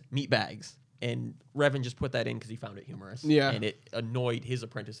as meatbags. And Revan just put that in because he found it humorous. Yeah. And it annoyed his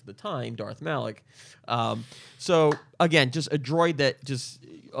apprentice at the time, Darth Malik. So again, just a droid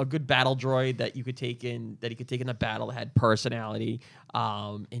a good battle droid that you could take in, that he could take in the battle, that had personality.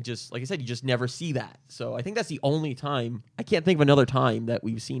 And just, like I said, you just never see that. So I think that's the only time, I can't think of another time that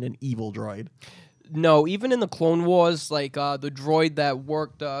we've seen an evil droid. No, even in the Clone Wars, like the droid that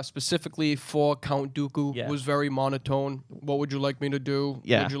worked specifically for Count Dooku Yeah. was very monotone. What would you like me to do?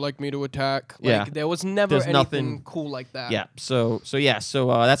 Yeah. Would you like me to attack? Like, Yeah. there was never There's anything nothing- cool like that. Yeah. So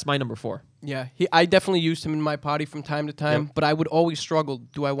that's my number 4. Yeah, I definitely used him in my party from time to time, Yep. but I would always struggle.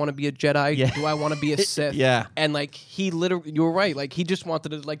 Do I want to be a Jedi? Yeah. Do I want to be a Sith? Yeah. And like he literally, you were right. Like he just wanted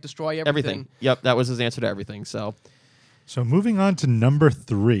to like destroy everything. Everything. Yep. That was his answer to everything. So So moving on to number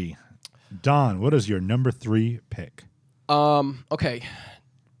 3. Don, what is your number 3 pick? Okay.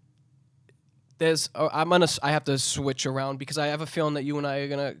 I have to switch around because I have a feeling that you and I are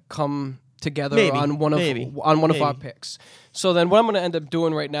gonna come together Maybe. on one of Maybe. our picks. So then, what I'm gonna end up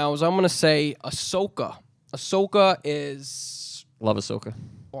doing right now is I'm gonna say Ahsoka. Ahsoka is love Ahsoka.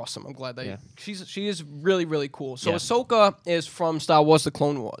 awesome. I'm glad that Yeah. she is really, really cool. So Yeah. Ahsoka is from Star Wars: The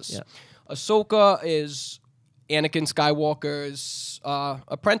Clone Wars. Yeah. Ahsoka is Anakin Skywalker's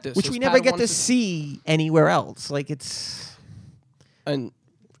apprentice, Which his we never get Padawan to see anywhere else. Like it's And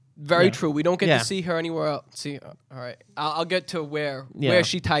very Yeah. true. We don't get Yeah. to see her anywhere else. See, all right. I'll get to where Yeah.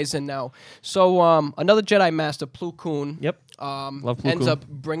 she ties in now. So another Jedi Master, Plo Koon. Yep. Love Plo Ends Koon. up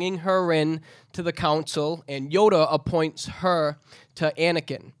bringing her in to the council, and Yoda appoints her to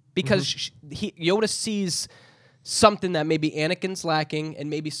Anakin because Mm-hmm. Yoda sees something that maybe Anakin's lacking, and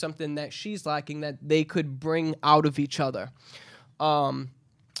maybe something that she's lacking that they could bring out of each other.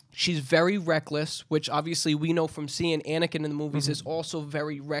 She's very reckless, which obviously we know from seeing Anakin in the movies is also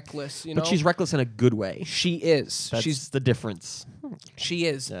very reckless. You know, Mm-hmm. But she's reckless in a good way. she is. That's She's the difference. she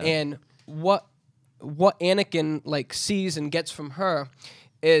is. Yeah. And what Anakin like sees and gets from her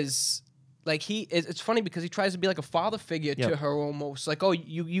is like it's funny because he tries to be like a father figure to Yep. her almost. Like, oh,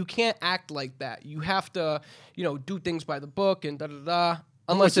 you can't act like that. You have to, do things by the book and da da da.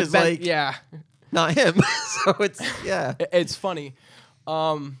 Unless Which it's is been, like- yeah. Not him. So it's yeah. It's funny.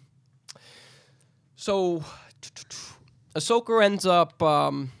 So Ahsoka ends up,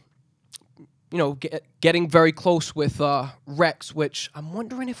 getting very close with Rex, which I'm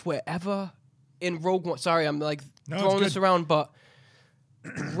wondering if we're ever in Rogue One. Sorry, I'm like No, it's throwing this good. around, but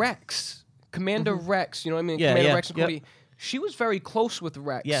Rex, Commander Rex, you know what I mean? Yeah, Commander yeah, Rex and yep. Cody. She was very close with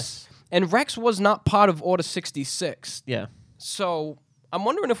Rex. Yes. And Rex was not part of Order 66. Yeah. So I'm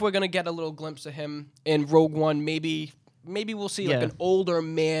wondering if we're gonna get a little glimpse of him in Rogue One. Maybe we'll see like Yeah. an older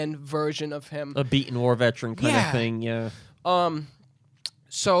man version of him. A beaten war veteran kind Yeah. of thing. Yeah.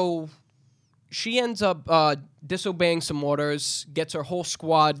 So she ends up disobeying some orders, gets her whole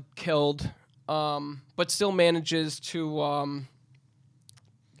squad killed, but still manages to.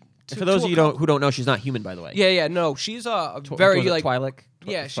 For those of you who don't know, she's not human, by the way. Yeah, no, she's a Tw- very was it like Twi'lek.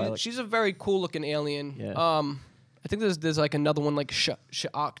 yeah, Twi'lek. she's a very cool looking alien. Yeah. I think there's like another one like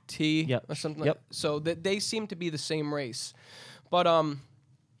Sha'ak T Yep. or something. Yep. Like so they seem to be the same race, but I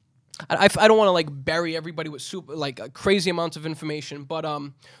don't want to like bury everybody with super like crazy amounts of information. But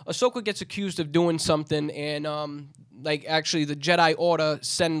Ahsoka gets accused of doing something, and like actually the Jedi Order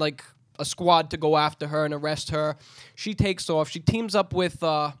send like a squad to go after her and arrest her. She takes off. She teams up with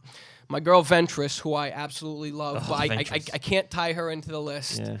my girl Ventress, who I absolutely love, but I Ventress. can't tie her into the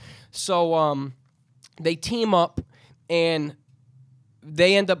list. Yeah. So they team up, and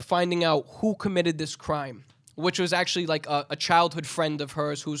they end up finding out who committed this crime, which was actually like a childhood friend of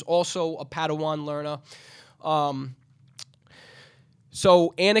hers who's also a Padawan learner.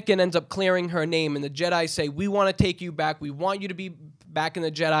 So Anakin ends up clearing her name, and the Jedi say, "We want to take you back. We want you to be back in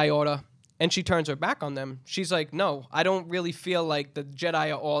the Jedi Order." And she turns her back on them. She's like, "No, I don't really feel like the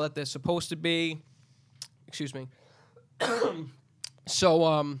Jedi are all that they're supposed to be." Excuse me.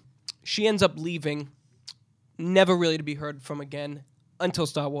 So she ends up leaving, never really to be heard from again until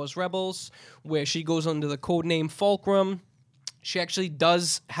Star Wars Rebels, where she goes under the codename Fulcrum. She actually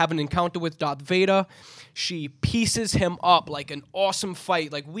does have an encounter with Darth Vader. She pieces him up like an awesome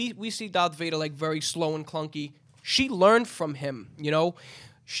fight. Like we see Darth Vader like very slow and clunky. She learned from him, you know.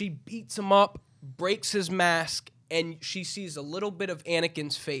 She beats him up, breaks his mask, and she sees a little bit of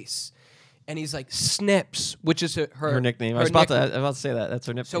Anakin's face. And he's like, Snips, which is her nickname. I was about to say that. That's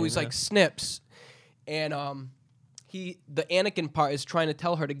her nickname. So he's like, Snips. And the Anakin part is trying to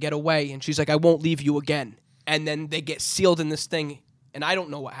tell her to get away. And she's like, I won't leave you again. And then they get sealed in this thing. And I don't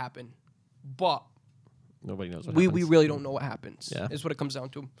know what happened. But nobody knows what we happens. really don't know what happens. Yeah. Is what it comes down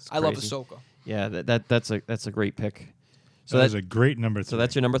to. It's I love crazy. Ahsoka. Yeah, that's a great pick. So That was a great number 3. So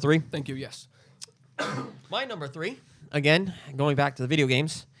that's your number 3? Thank you, yes. My number 3, again, going back to the video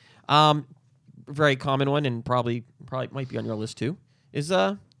games, very common one, and probably might be on your list too, is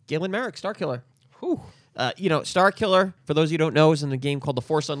Galen Merrick, Starkiller. Whew. Starkiller, for those of you who don't know, is in a game called The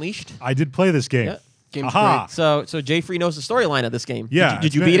Force Unleashed. I did play this game. Yeah. Game's Aha! So Jay Free knows the storyline of this game. Yeah.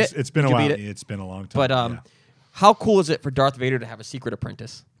 Did you beat it? It's been Did a you while. beat it? It's been a long time. But yeah. how cool is it for Darth Vader to have a secret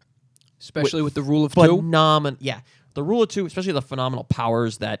apprentice? Especially with the rule of 2. Phenomenal. Yeah. The rule of 2, especially the phenomenal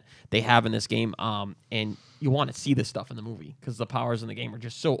powers that they have in this game. And you want to see this stuff in the movie because the powers in the game are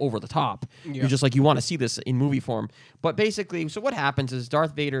just so over the top. Yeah. You're just like, you want to see this in movie form. But basically, so what happens is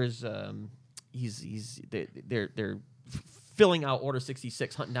Darth Vader's, they're filling out Order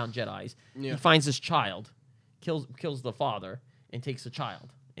 66, hunting down Jedis. Yeah. He finds this child, kills the father, and takes the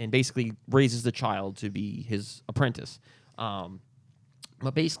child, and basically raises the child to be his apprentice.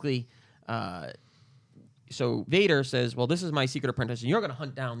 But basically, so Vader says, well, this is my secret apprentice, and you're going to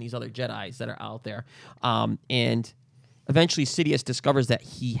hunt down these other Jedis that are out there. And eventually Sidious discovers that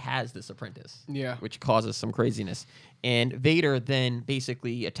he has this apprentice, Yeah. which causes some craziness. And Vader then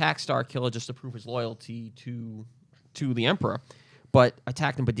basically attacks Starkiller just to prove his loyalty to the Emperor, but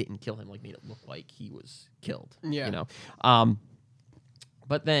attacked him but didn't kill him, like made it look like he was killed. Yeah. You know?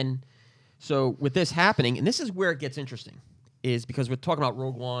 But then, so with this happening, and this is where it gets interesting, is because we're talking about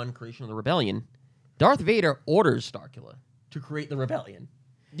Rogue One, creation of the rebellion. Darth Vader orders Starkiller to create the rebellion,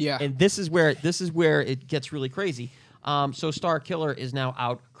 Yeah. and this is where it gets really crazy. So Starkiller is now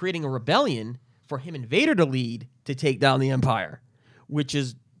out creating a rebellion for him and Vader to lead to take down the Empire, which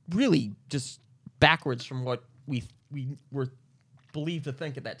is really just backwards from what we were believed to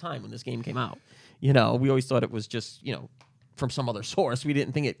think at that time when this game came out. You know, we always thought it was just, from some other source. We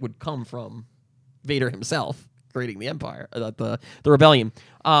didn't think it would come from Vader himself creating the Empire, the rebellion.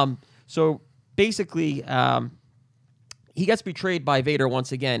 So basically, he gets betrayed by Vader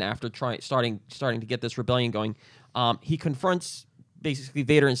once again after starting to get this rebellion going. He confronts basically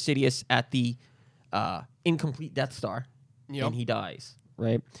Vader and Sidious at the incomplete Death Star, Yep. and he dies.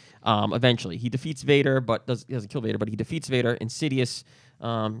 Right. Eventually, he defeats Vader, but he doesn't kill Vader. But he defeats Vader, and Sidious,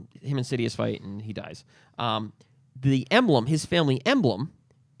 him and Sidious fight, and he dies. The emblem, his family emblem,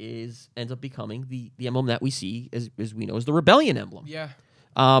 ends up becoming the emblem that we see as we know as the Rebellion emblem. Yeah.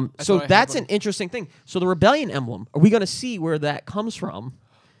 So what I that's heard an interesting thing. So the Rebellion emblem, are we going to see where that comes from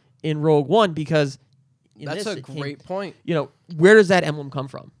in Rogue One? Because That's a great point. Where does that emblem come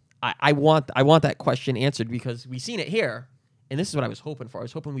from? I want that question answered because we've seen it here, and this is what I was hoping for. I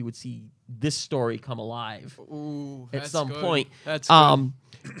was hoping we would see this story come alive Ooh, at that's some good. point. That's good.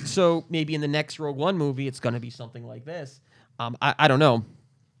 So maybe in the next Rogue One movie, it's going to be something like this. I don't know.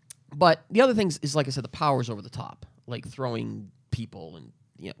 But the other things is, like I said, the powers over the top, like throwing people and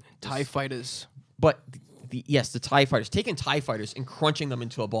TIE fighters. But the TIE fighters, taking TIE fighters and crunching them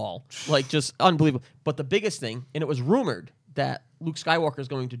into a ball, like just unbelievable. But the biggest thing, and it was rumored that Luke Skywalker is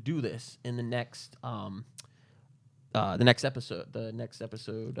going to do this in the next episode,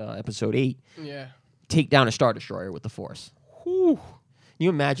 episode 8, Yeah. take down a Star Destroyer with the Force. Whew. Can you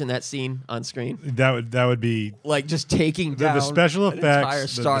imagine that scene on screen? That would be Like just taking the down special an entire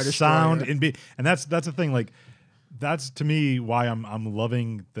effects, Star the Destroyer. sound, and that's the thing. Like that's to me why I'm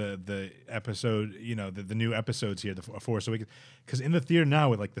loving the episode. The new episodes here, the Force Awakens, because in the theater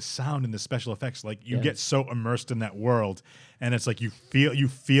now with like the sound and the special effects, like you get so immersed in that world, and it's like you feel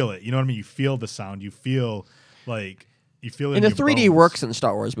it. You know what I mean? You feel the sound. You feel like. You feel it And in the your 3D bones. works in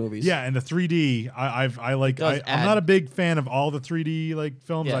Star Wars movies. Yeah, and the 3D, I like. does I'm add- not a big fan of all the 3D like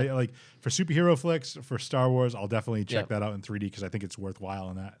films. Yeah. I like for superhero flicks, for Star Wars, I'll definitely check Yeah. that out in 3D because I think it's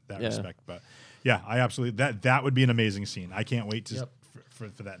worthwhile in that Yeah. respect. But yeah, I absolutely that would be an amazing scene. I can't wait to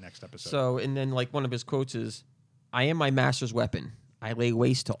for that next episode. So, and then like one of his quotes is, "I am my master's weapon. I lay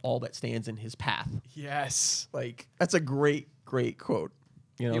waste to all that stands in his path." Yes. Like that's a great quote.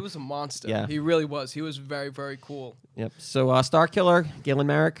 You know? He was a monster. Yeah. He really was. He was very, very cool. Yep. So Star Killer, Galen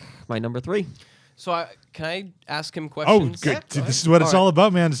Merrick, my number 3. So can I ask him oh, questions? good. Yeah, This is what it's all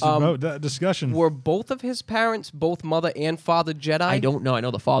about, man. It's Um, about that discussion. Were both of his parents, both mother and father, Jedi? I don't know. I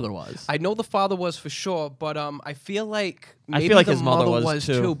know the father was. I know the father was for sure, but I feel like I maybe feel like the his mother mother was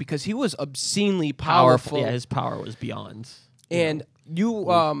too. because he was obscenely powerful. Yeah, his power was beyond. And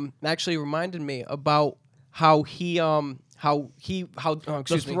you actually reminded me about how he The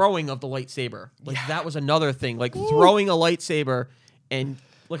excuse me. throwing of the lightsaber, like that was another thing. Like throwing a lightsaber and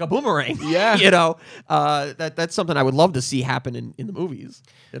like a boomerang. Yeah. you know, that's something I would love to see happen in the movies.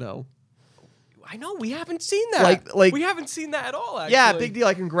 You know. I know we haven't seen that. Like- we haven't seen that at all. Actually. Yeah, big deal.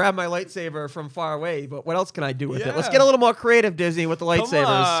 I can grab my lightsaber from far away, but what else can I do with it? Let's Yeah. get a little more creative, Disney, with the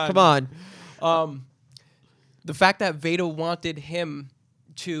lightsabers. Come on. The fact that Vader wanted him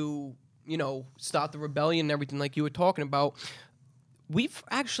to, start the rebellion and everything like you were talking about, we've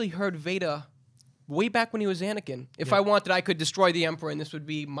actually heard Vader way back when he was Anakin. If I wanted, I could destroy the Emperor and this would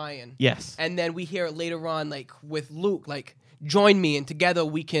be mine. Yes. And then we hear it later on, like with Luke, like, join me and together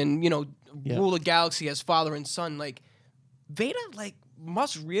we can, rule the galaxy as father and son. Like, Vader, like,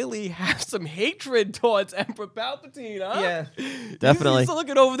 must really have some hatred towards Emperor Palpatine, huh? Yeah, definitely. He's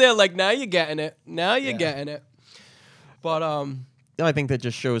looking over there like, now you're getting it. Now you're Yeah. getting it. But, I think that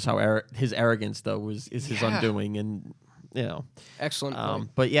just shows how his arrogance, though, is his Yeah. undoing, and excellent point.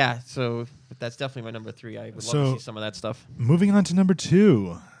 But yeah, so that's definitely my number 3. I would love So- to see some of that stuff. Moving on to number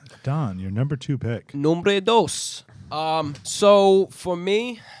 2. Don, your number 2 pick. Nombre dos. So for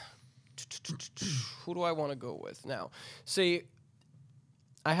me, who do I want to go with now? See,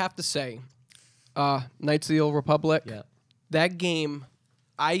 I have to say, Knights of the Old Republic. Yeah. That game,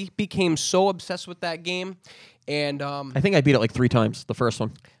 I became so obsessed with that game, and I think I beat it like 3 times. The first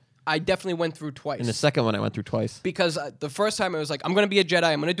one, I definitely went through twice. and the second one I went through twice. Because the first time I was like, I'm going to be a Jedi,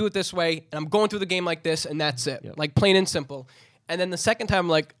 I'm going to do it this way, and I'm going through the game like this, and that's it. Yep. Like, plain and simple. And then the second time, I'm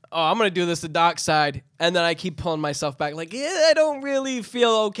like, oh, I'm going to do this the dark side. And then I keep pulling myself back. Like, yeah, I don't really feel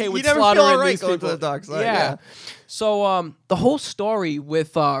okay with never feel slaughtering all right these going people. to the dark side, Yeah. yeah. So the whole story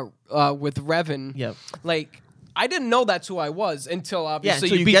with Revan, Yep. like, I didn't know that's who I was until Yeah, obviously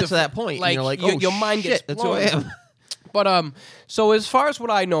until you beat get the to that point, and Like, you're like, your oh, mind shit, gets that's who I blown. am. But so as far as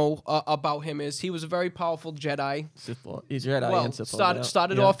what I know about him is he was a very powerful Jedi. Sith Lord. He's Jedi Well, and Sith Lord,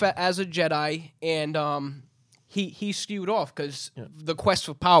 started yeah. off as a Jedi, and he skewed off because the quest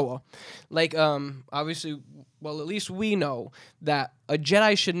for power. Like obviously, well, at least we know that a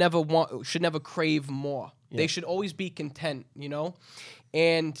Jedi should never crave more. They should always be content,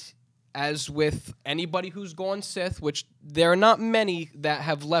 And as with anybody who's gone Sith, which there are not many that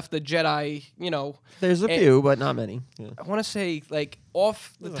have left the Jedi, There's a and- few, but not many. Yeah. I want to say, like,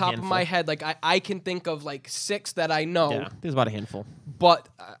 off the There's a top of handful. my head, like, I can think of, like, 6 that I know, Yeah, there's about a handful. but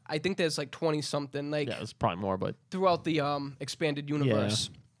I think there's, like, 20-something, like, Yeah, there's probably more, but throughout the expanded universe.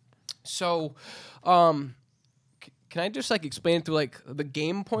 So, can I just, like, explain it through, like, the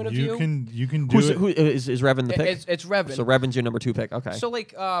game point of You view? can do it. who is Revan the pick? It's Revan. So Revan's your number 2 pick. Okay. So,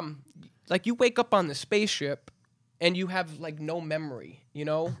 like you wake up on the spaceship and you have, like, no memory,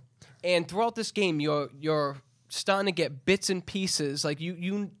 And throughout this game, you're starting to get bits and pieces. Like,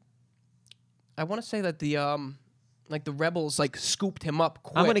 I want to say that the rebels, like, scooped him up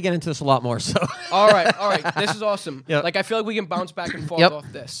quick. I'm going to get into this a lot more. So All right. This is awesome. Yep. Like, I feel like we can bounce back and forth Yep.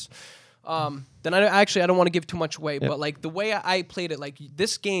 off this. Then I don't want to give too much away, but like the way I played it, like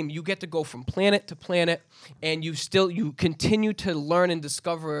this game, you get to go from planet to planet, and you continue to learn and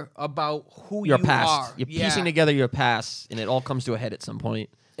discover about who your you past. are. You're Yeah. piecing together your past, and it all comes to a head at some point.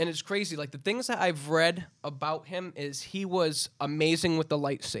 And it's crazy. Like the things that I've read about him is he was amazing with the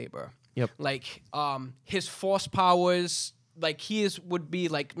lightsaber. Yep. Like his force powers, like would be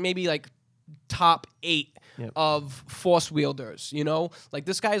like maybe like top 8 of force wielders, Like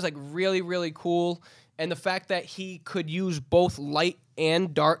this guy is like really, really cool. And the fact that he could use both light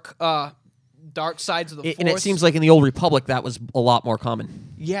and dark sides of the force. And it seems like in the Old Republic that was a lot more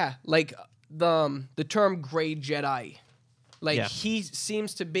common. Yeah, like the term gray Jedi. Like Yeah. he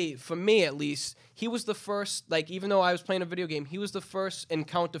seems to be, for me at least, he was the first, like even though I was playing a video game, he was the first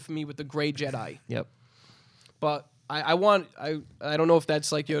encounter for me with the gray Jedi. Yep. But I don't know if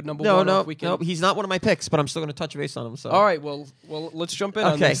that's like your number one. or No, if we can... no. He's not one of my picks, but I'm still going to touch base on him. So All right, well, let's jump in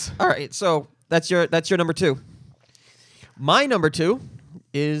on okay. this. All right. So that's your number 2. My number 2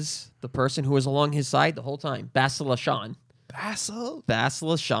 is the person who was along his side the whole time, Bastila Shan.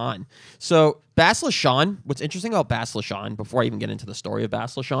 Bastila Shan. So Bastila Shan, what's interesting about Bastila Shan, before I even get into the story of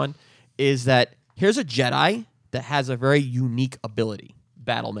Bastila Shan, is that here's a Jedi that has a very unique ability,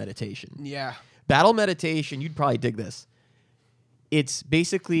 battle meditation. Yeah. Battle meditation, you'd probably dig this. It's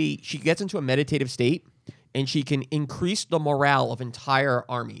basically, she gets into a meditative state, and she can increase the morale of entire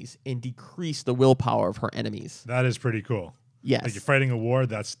armies and decrease the willpower of her enemies. That is pretty cool. Yes. Like you're fighting a war,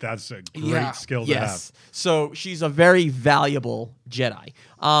 that's a great skill to have. So she's a very valuable Jedi.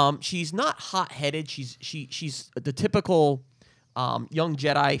 She's not hot-headed. She's the typical young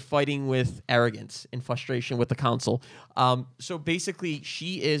Jedi fighting with arrogance and frustration with the council. So basically,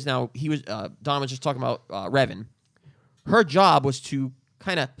 she is now. Don was just talking about Revan. Her job was to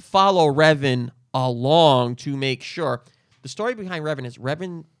kind of follow Revan along to make sure. The story behind Revan is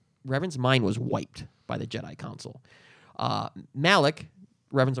Revan's mind was wiped by the Jedi Council. Malik,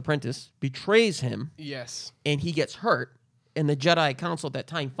 Revan's apprentice, betrays him. Yes. And he gets hurt. And the Jedi Council at that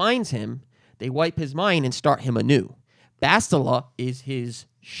time finds him. They wipe his mind and start him anew. Bastila is his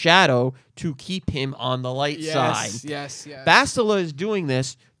shadow to keep him on the light side. Yes. Bastila is doing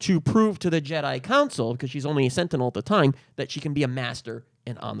this to prove to the Jedi Council, because she's only a Sentinel at the time, that she can be a master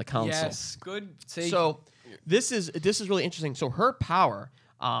and on the Council. Yes. Good. So this is really interesting. So her power,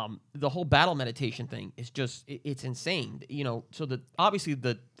 the whole battle meditation thing is just it's insane. So obviously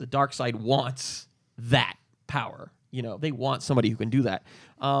the dark side wants that power. They want somebody who can do that.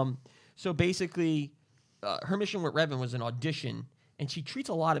 So basically, her mission with Revan was an audition, and she treats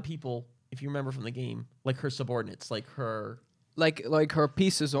a lot of people, if you remember from the game, like her subordinates, like her. Like her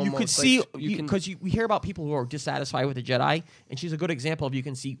pieces almost. You could see, because we hear about people who are dissatisfied with the Jedi, and she's a good example of you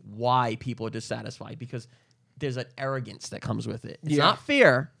can see why people are dissatisfied, because there's an arrogance that comes with it. It's not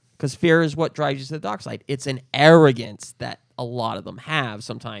fear, because fear is what drives you to the dark side. It's an arrogance that a lot of them have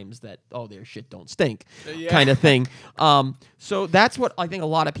sometimes, that, their shit don't stink kind of thing. So that's what I think a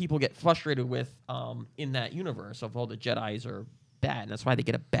lot of people get frustrated with in that universe of all the Jedis are bad, and that's why they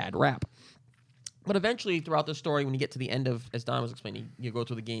get a bad rap. But eventually, throughout the story, when you get to the end of, as Don was explaining, you go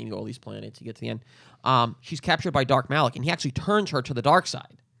through the game, you go all these planets, you get to the end, she's captured by Dark Malik, and he actually turns her to the dark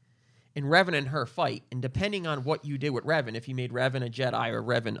side. And Revan and her fight, and depending on what you did with Revan, if you made Revan a Jedi or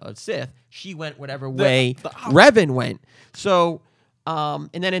Revan a Sith, she went whatever way Revan went. So, and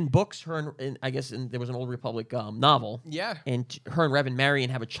then in books, her and I guess there was an Old Republic novel. Yeah. And her and Revan marry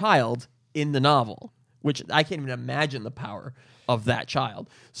and have a child in the novel, which I can't even imagine the power of that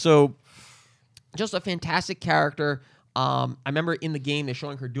child. So, just a fantastic character. I remember in the game they're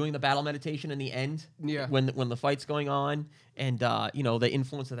showing her doing the battle meditation in the end. Yeah. When the fight's going on, and the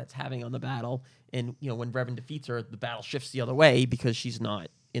influence that that's having on the battle, and when Revan defeats her, the battle shifts the other way because she's not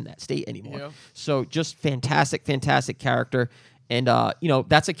in that state anymore. Yeah. So just fantastic character, and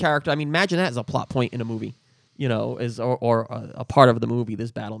that's a character. I mean, imagine that as a plot point in a movie. Or a part of the movie,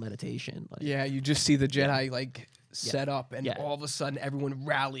 this battle meditation. You just see the Jedi set up, and all of a sudden everyone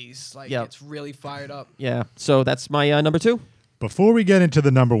rallies. It's really fired up. Yeah. So that's my number 2. Before we get into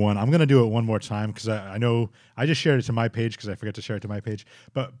the number 1, I'm going to do it one more time, because I know I just shared it to my page because I forgot to share it to my page.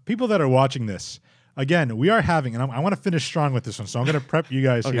 But people that are watching this, again, we are having, and I want to finish strong with this one, so I'm going to prep you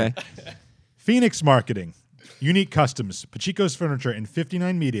guys here. Phoenix Marketing, Unique Customs, Pachico's Furniture, and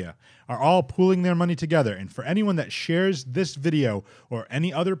 59 Media are all pooling their money together. And for anyone that shares this video or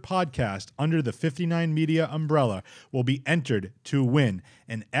any other podcast under the 59 Media umbrella will be entered to win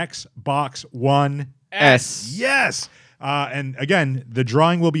an Xbox One S. Yes! And again, the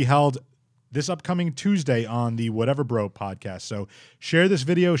drawing will be held this upcoming Tuesday on the Whatever Bro podcast. So share this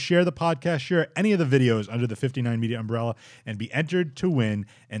video, share the podcast, share any of the videos under the 59 Media umbrella, and be entered to win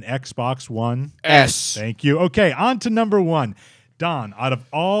an Xbox One S. Thank you. Okay, on to number 1. Don, out of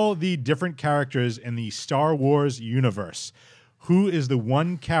all the different characters in the Star Wars universe, who is the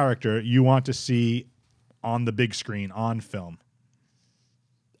one character you want to see on the big screen, on film?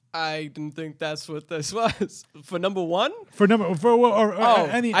 I didn't think that's what this was. For number 1?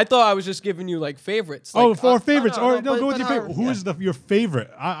 Any. I thought I was just giving you favorites. For favorites, no, go with your but favorite. Who is your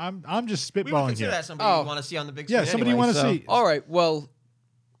favorite? I'm just We would spitballing consider here. that somebody you want to see on the big screen. Yeah, somebody you anyway, want to see. All right. Well,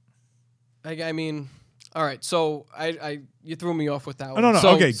 I mean, all right. So I you threw me off with that one. no. So,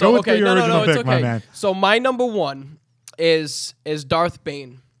 Okay, so, go with your original it's pick, my man. So my number 1 is Darth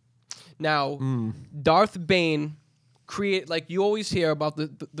Bane. Now, Darth Bane you always hear about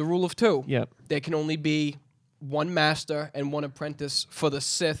the rule of 2. Yep. There can only be one master and one apprentice for the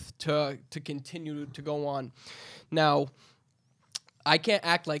Sith to continue to go on. Now, I can't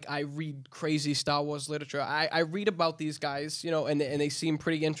act like I read crazy Star Wars literature. I read about these guys, and they seem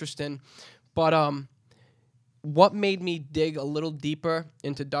pretty interesting. But what made me dig a little deeper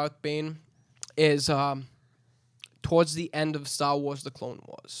into Darth Bane is towards the end of Star Wars: The Clone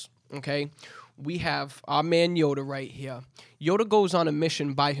Wars. Okay, we have our man Yoda right here. Yoda goes on a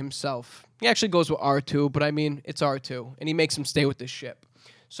mission by himself. He actually goes with R2, but I mean, it's R2, and he makes him stay with the ship.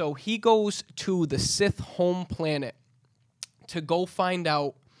 So he goes to the Sith home planet to go find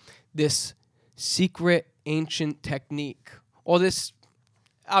out this secret ancient technique, or this,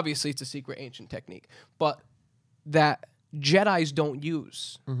 obviously it's a secret ancient technique, but that Jedis don't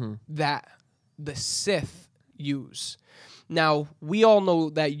use, that the Sith use. Now, we all know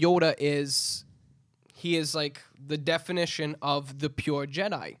that Yoda is like the definition of the pure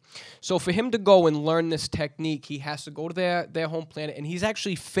Jedi. So for him to go and learn this technique, he has to go to their home planet, and he's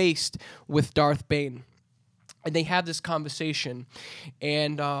actually faced with Darth Bane. And they have this conversation,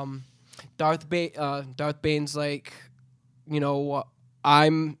 and Darth Bane's like, you know, I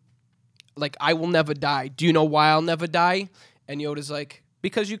will never die. Do you know why I'll never die? And Yoda's like,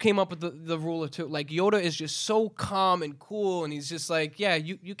 because you came up with the rule of two. Like, Yoda is just so calm and cool, and he's just like, yeah,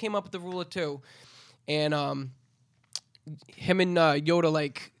 you came up with the rule of two. And him and Yoda,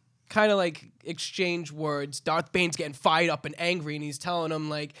 like, kind of, like, exchange words. Darth Bane's getting fired up and angry, and he's telling him,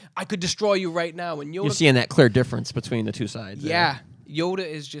 like, I could destroy you right now. And Yoda... You're seeing that clear difference between the two sides. Yeah. Yoda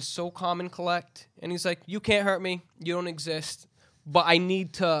is just so calm and collect, and he's like, you can't hurt me. You don't exist. But I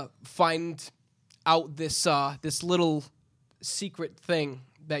need to find out this little secret thing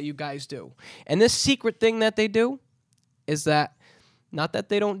that you guys do. And this secret thing that they do is that, not that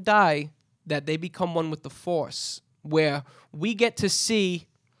they don't die, that they become one with the Force, where we get to see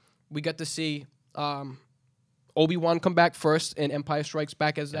Obi-Wan come back first in Empire Strikes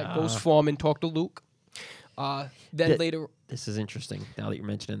Back as that ghost form and talk to Luke. Then later... This is interesting, now that you're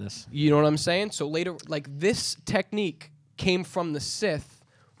mentioning this. You know what I'm saying? So later, like, this technique came from the Sith,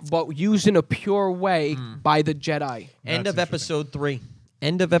 but used in a pure way by the Jedi. End of episode 3.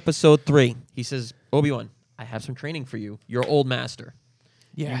 End of episode 3. He says, Obi-Wan, I have some training for you. Your old master.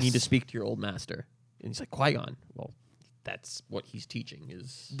 Yes. You need to speak to your old master. And he's like, Qui-Gon. Well, that's what he's teaching.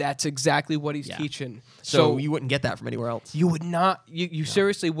 That's exactly what he's teaching. So you wouldn't get that from anywhere else. You would not. You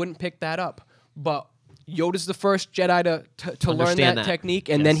seriously wouldn't pick that up. But Yoda's the first Jedi to learn that technique,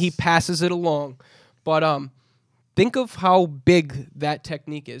 and then he passes it along. But think of how big that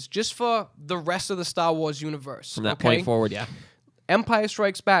technique is, just for the rest of the Star Wars universe. From that point forward, yeah. Empire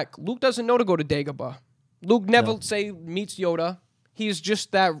Strikes Back. Luke doesn't know to go to Dagobah. Luke never meets Yoda. He's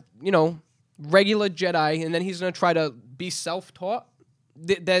just that, regular Jedi, and then he's going to try to be self-taught.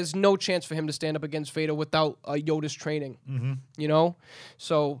 There's no chance for him to stand up against Vader without Yoda's training.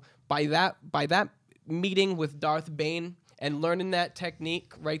 So by that meeting with Darth Bane and learning that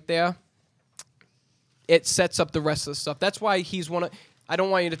technique right there, it sets up the rest of the stuff. That's why he's one of... I don't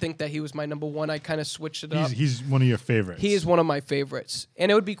want you to think that he was my number one. I kind of switched it up. He's one of your favorites. He is one of my favorites.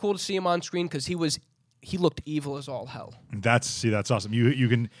 And it would be cool to see him on screen because he looked evil as all hell. That's awesome. You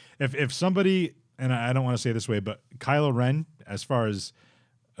can... If somebody... And I don't want to say it this way, but Kylo Ren, as far as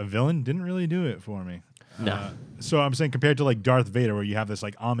a villain, didn't really do it for me. No. So I'm saying compared to like Darth Vader, where you have this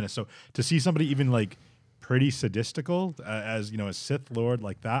like ominous. So to see somebody even like pretty sadistical as a Sith Lord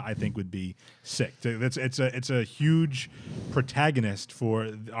like that, I think would be sick. It's a huge protagonist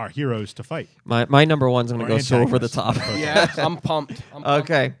for our heroes to fight. My number one's going to go so over the top. Yeah, I'm pumped.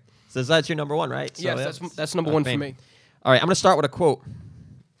 Okay, so that's your number one, right? So yes, that's number one for me. All right, I'm going to start with a quote.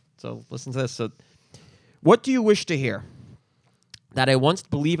 So listen to this. So, what do you wish to hear? That I once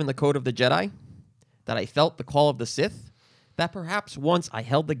believed in the code of the Jedi? That I felt the call of the Sith? That perhaps once I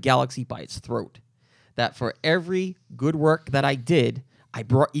held the galaxy by its throat? That for every good work that I did, I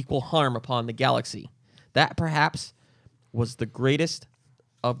brought equal harm upon the galaxy? That perhaps was the greatest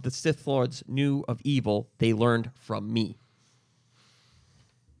of the Sith Lords knew of evil they learned from me.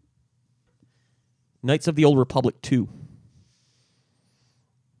 Knights of the Old Republic 2.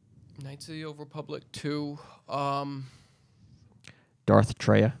 Knights of the Old Republic 2. Darth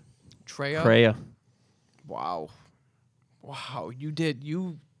Treya. Treya? Wow,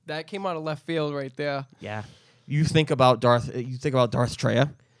 that came out of left field right there. Yeah. You think about Darth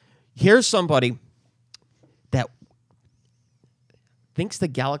Treya. Here's somebody that thinks the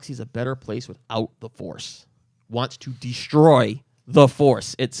galaxy is a better place without the Force. Wants to destroy the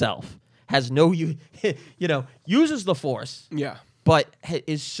Force itself. Has no uses the Force. Yeah. But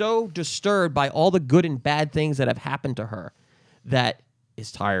is so disturbed by all the good and bad things that have happened to her that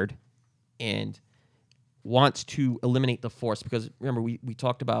is tired and wants to eliminate the Force. Because remember, we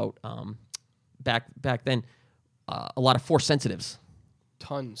talked about back then a lot of Force sensitives.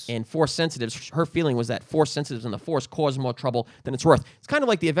 Tons. And Force sensitives, her feeling was that Force sensitives and the Force cause more trouble than it's worth. It's kind of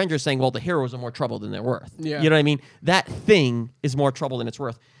like the Avengers saying, well, the heroes are more trouble than they're worth. Yeah. You know what I mean? That thing is more trouble than it's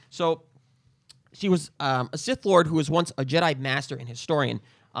worth. So She was a Sith Lord who was once a Jedi Master and historian,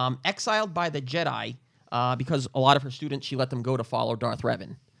 exiled by the Jedi because a lot of her students, she let them go to follow Darth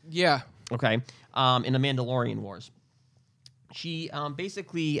Revan. Yeah. Okay, in the Mandalorian Wars. She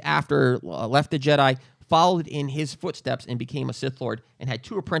basically, after left the Jedi, followed in his footsteps and became a Sith Lord and had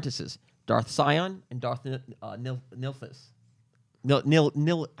 2 apprentices, Darth Sion and Darth Nilthus.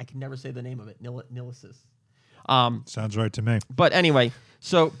 I can never say the name of it. Nilthus. Sounds right to me. But anyway,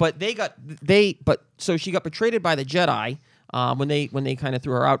 so she got betrayed by the Jedi when they kind of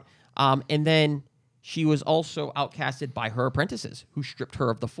threw her out, and then she was also outcasted by her apprentices who stripped her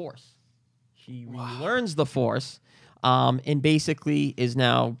of the Force. She relearns the Force, and basically is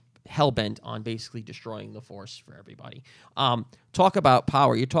now hellbent on basically destroying the Force for everybody. Talk about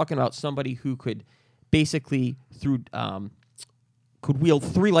power. You're talking about somebody who could basically could wield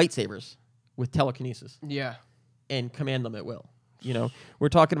 3 lightsabers with telekinesis Yeah. and command them at will. You know, we're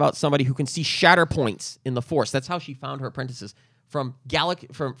talking about somebody who can see shatter points in the Force. That's how she found her apprentices from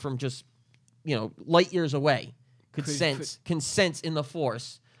just, you know, light years away. Can sense in the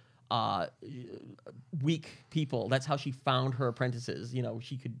Force weak people. That's how she found her apprentices. You know,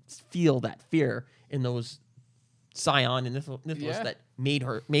 she could feel that fear in those Scion and Nithlis that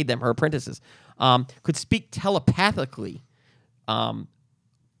made them her apprentices. Could speak telepathically from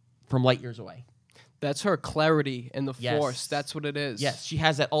light years away. That's her clarity in the Yes. Force. That's what it is. Yes, she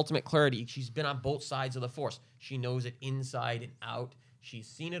has that ultimate clarity. She's been on both sides of the Force. She knows it inside and out. She's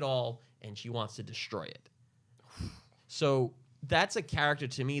seen it all, and she wants to destroy it. So that's a character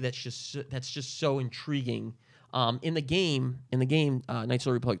to me that's just so intriguing. In the game, Knights of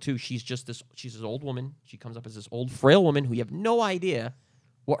the Republic 2, she's this old woman. She comes up as this old frail woman who you have no idea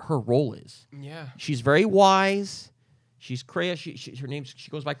what her role is. Yeah. She's very wise. She's Kreia. She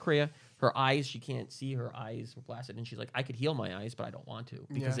goes by Kreia. Her eyes, she can't see. Her eyes were blasted, and she's like, I could heal my eyes, but I don't want to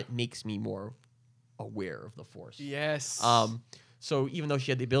because Yeah. it makes me more aware of the Force. Yes. So even though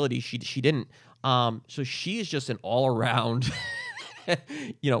she had the ability, she didn't. So she is just an all around,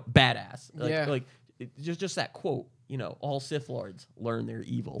 badass. Like just that quote. You know, all Sith Lords learn their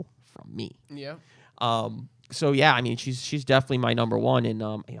evil from me. Yeah. So yeah, I mean, she's definitely my number one, and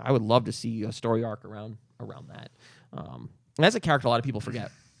I would love to see a story arc around that. And that's a character a lot of people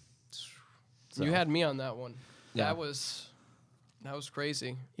forget. So, You had me on that one. Yeah. That was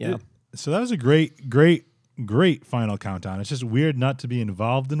crazy. yeah. So that was a great final countdown. It's just weird not to be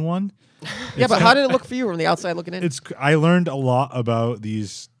involved in one. Yeah, but how did it look for you from the outside looking in? I learned a lot about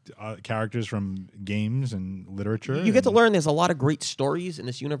these characters from games and literature. You get to and- learn there's a lot of great stories in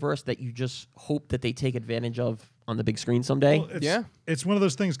this universe that you just hope that they take advantage of on the big screen someday. Well, it's, Yeah. it's one of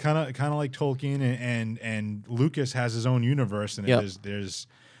those things, kind of like Tolkien and Lucas has his own universe, and Yep. there's,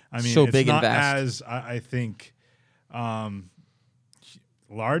 I mean, So it's big and not vast. as I think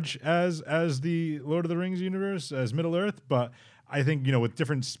large as the Lord of the Rings universe, as Middle Earth, but I think with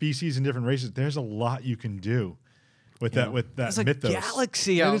different species and different races, there's a lot you can do with that There's a mythos.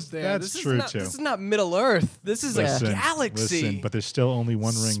 galaxy It out is- there. That's this true is not, too. This is not Middle Earth. This is a galaxy. Listen, but there's still only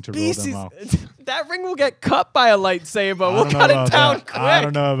one ring to rule them all. That ring will get cut by a lightsaber. I We'll don't know cut about it down that. quick. I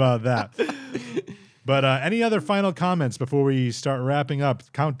don't know about that. But any other final comments before we start wrapping up?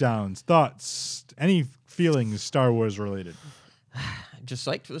 Countdowns, thoughts, any feelings Star Wars related? Just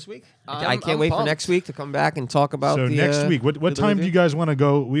psyched for this week. I'm- I can't I'm wait for pumped. next week to come back and talk about So the, next week, what the time do review. you guys want to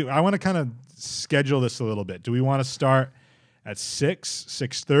go? I want to kind of schedule this a little bit. Do we want to start at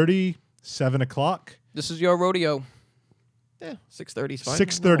 6:30, 7 o'clock? This is your rodeo. Yeah, 6:30 is fine.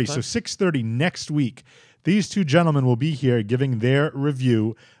 6:30. So 6:30 next week. These two gentlemen will be here giving their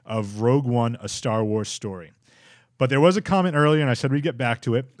review of Rogue One, A Star Wars Story. But there was a comment earlier, and I said we'd get back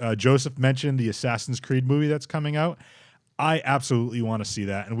to it. Joseph mentioned the Assassin's Creed movie that's coming out. I absolutely want to see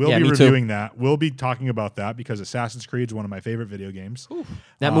that, and we'll Yeah, be me too. reviewing that. We'll be talking about that because Assassin's Creed is one of my favorite video games.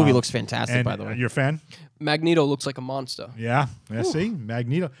 That movie looks fantastic, And by the way. you're a fan? Magneto looks like a monster. Yeah. See?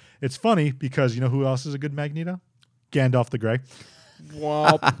 Magneto. It's funny because you know who else is a good Magneto? Gandalf the Grey.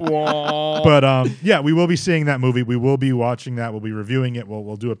 Womp, womp. But yeah, we will be seeing that movie. We will be watching that. We'll be reviewing it.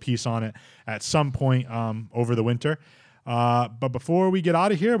 We'll do a piece on it at some point over the winter. But before we get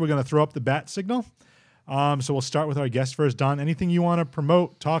out of here, we're going to throw up the bat signal. So we'll start with our guest first. Don, anything you want to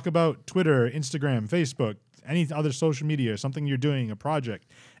promote, talk about Twitter, Instagram, Facebook, any other social media, something you're doing, a project,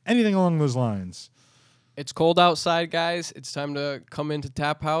 anything along those lines? It's cold outside, guys. It's time to come into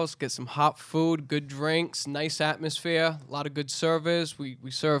Tap House, get some hot food, good drinks, nice atmosphere, a lot of good service. We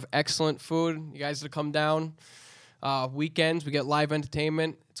serve excellent food. You guys to come down. Weekends, we get live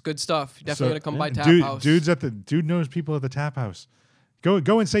entertainment. It's good stuff. You're definitely gonna come by Tap House. Dude knows people at the Tap House. Go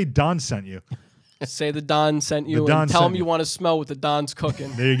and say Don sent you. Say the Don sent you, Don and tell sent him you. you want to smell what the Don's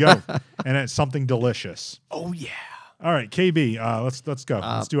cooking. There you go. And it's something delicious. Oh yeah. All right, KB, let's go.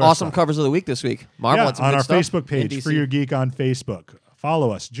 Let's do our Awesome stuff. covers of the week this week. Marvel had some on good our stuff. Facebook page, And For DC. Your Geek on Facebook.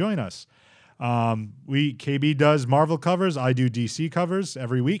 Follow us, join us. KB does Marvel covers. I do DC covers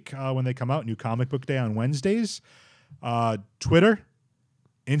every week when they come out. New Comic Book Day on Wednesdays. Twitter,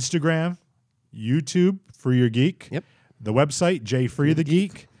 Instagram, YouTube, For Your Geek. Yep. The website, J Free the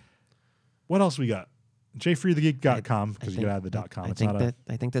Geek. What else we got? JFreeTheGeek.com because you get out of the .com. I It's think not a.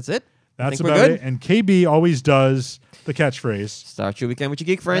 I think that's it. I That's think we're about good. it. And KB always does the catchphrase. Start your weekend with your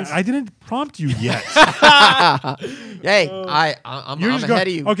geek friends. I didn't prompt you yet. Hey, I'm You're ahead just going- of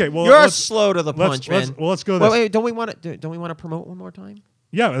you. okay, well, you're let's- slow to the punch, man. let's go Wait, this. wait, don't we want to promote one more time?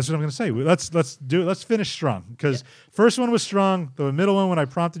 Yeah, that's what I'm going to say. Let's finish strong because first one was strong. The middle one, when I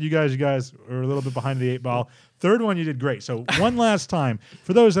prompted you guys were a little bit behind the 8 ball. Third one, you did great. So one last time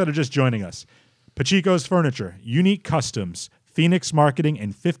for those that are just joining us, Pachico's Furniture, Unique Customs, Phoenix Marketing,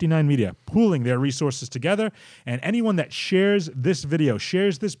 and 59 Media, pooling their resources together. And anyone that shares this video,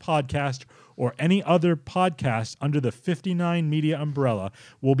 shares this podcast, or any other podcast under the 59 Media umbrella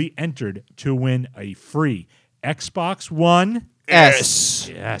will be entered to win a free Xbox One S.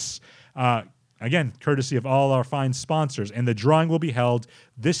 Yes. Again, courtesy of all our fine sponsors. And the drawing will be held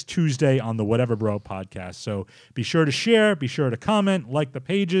this Tuesday on the Whatever Bro podcast. So be sure to share, be sure to comment, like the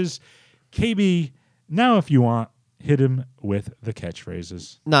pages. KB, now if you want, hit him with the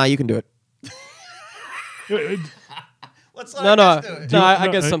catchphrases. Nah, you can do it. No, I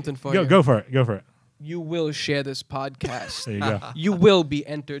got something for you. Go for it. Go for it. You will share this podcast. There you go. You will be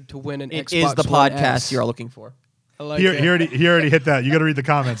entered to win an It Xbox is the One podcast S. you're all looking for. I like He it. already hit that. You got to read the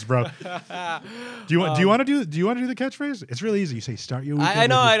comments, bro. Do you want to do the catchphrase? It's really easy. You say start your weekend. I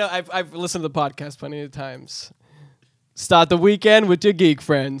know. I've listened to the podcast plenty of times. Start the weekend with your geek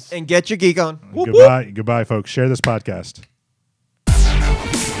friends. And get your geek on. Goodbye, folks. Share this podcast.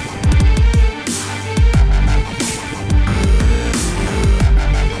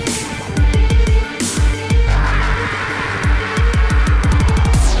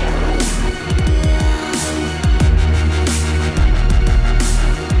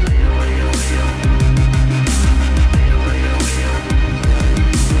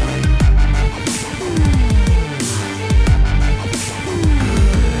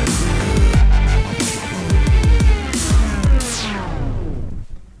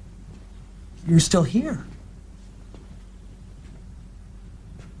 You're still here.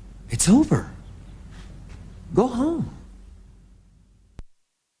 It's over. Go home.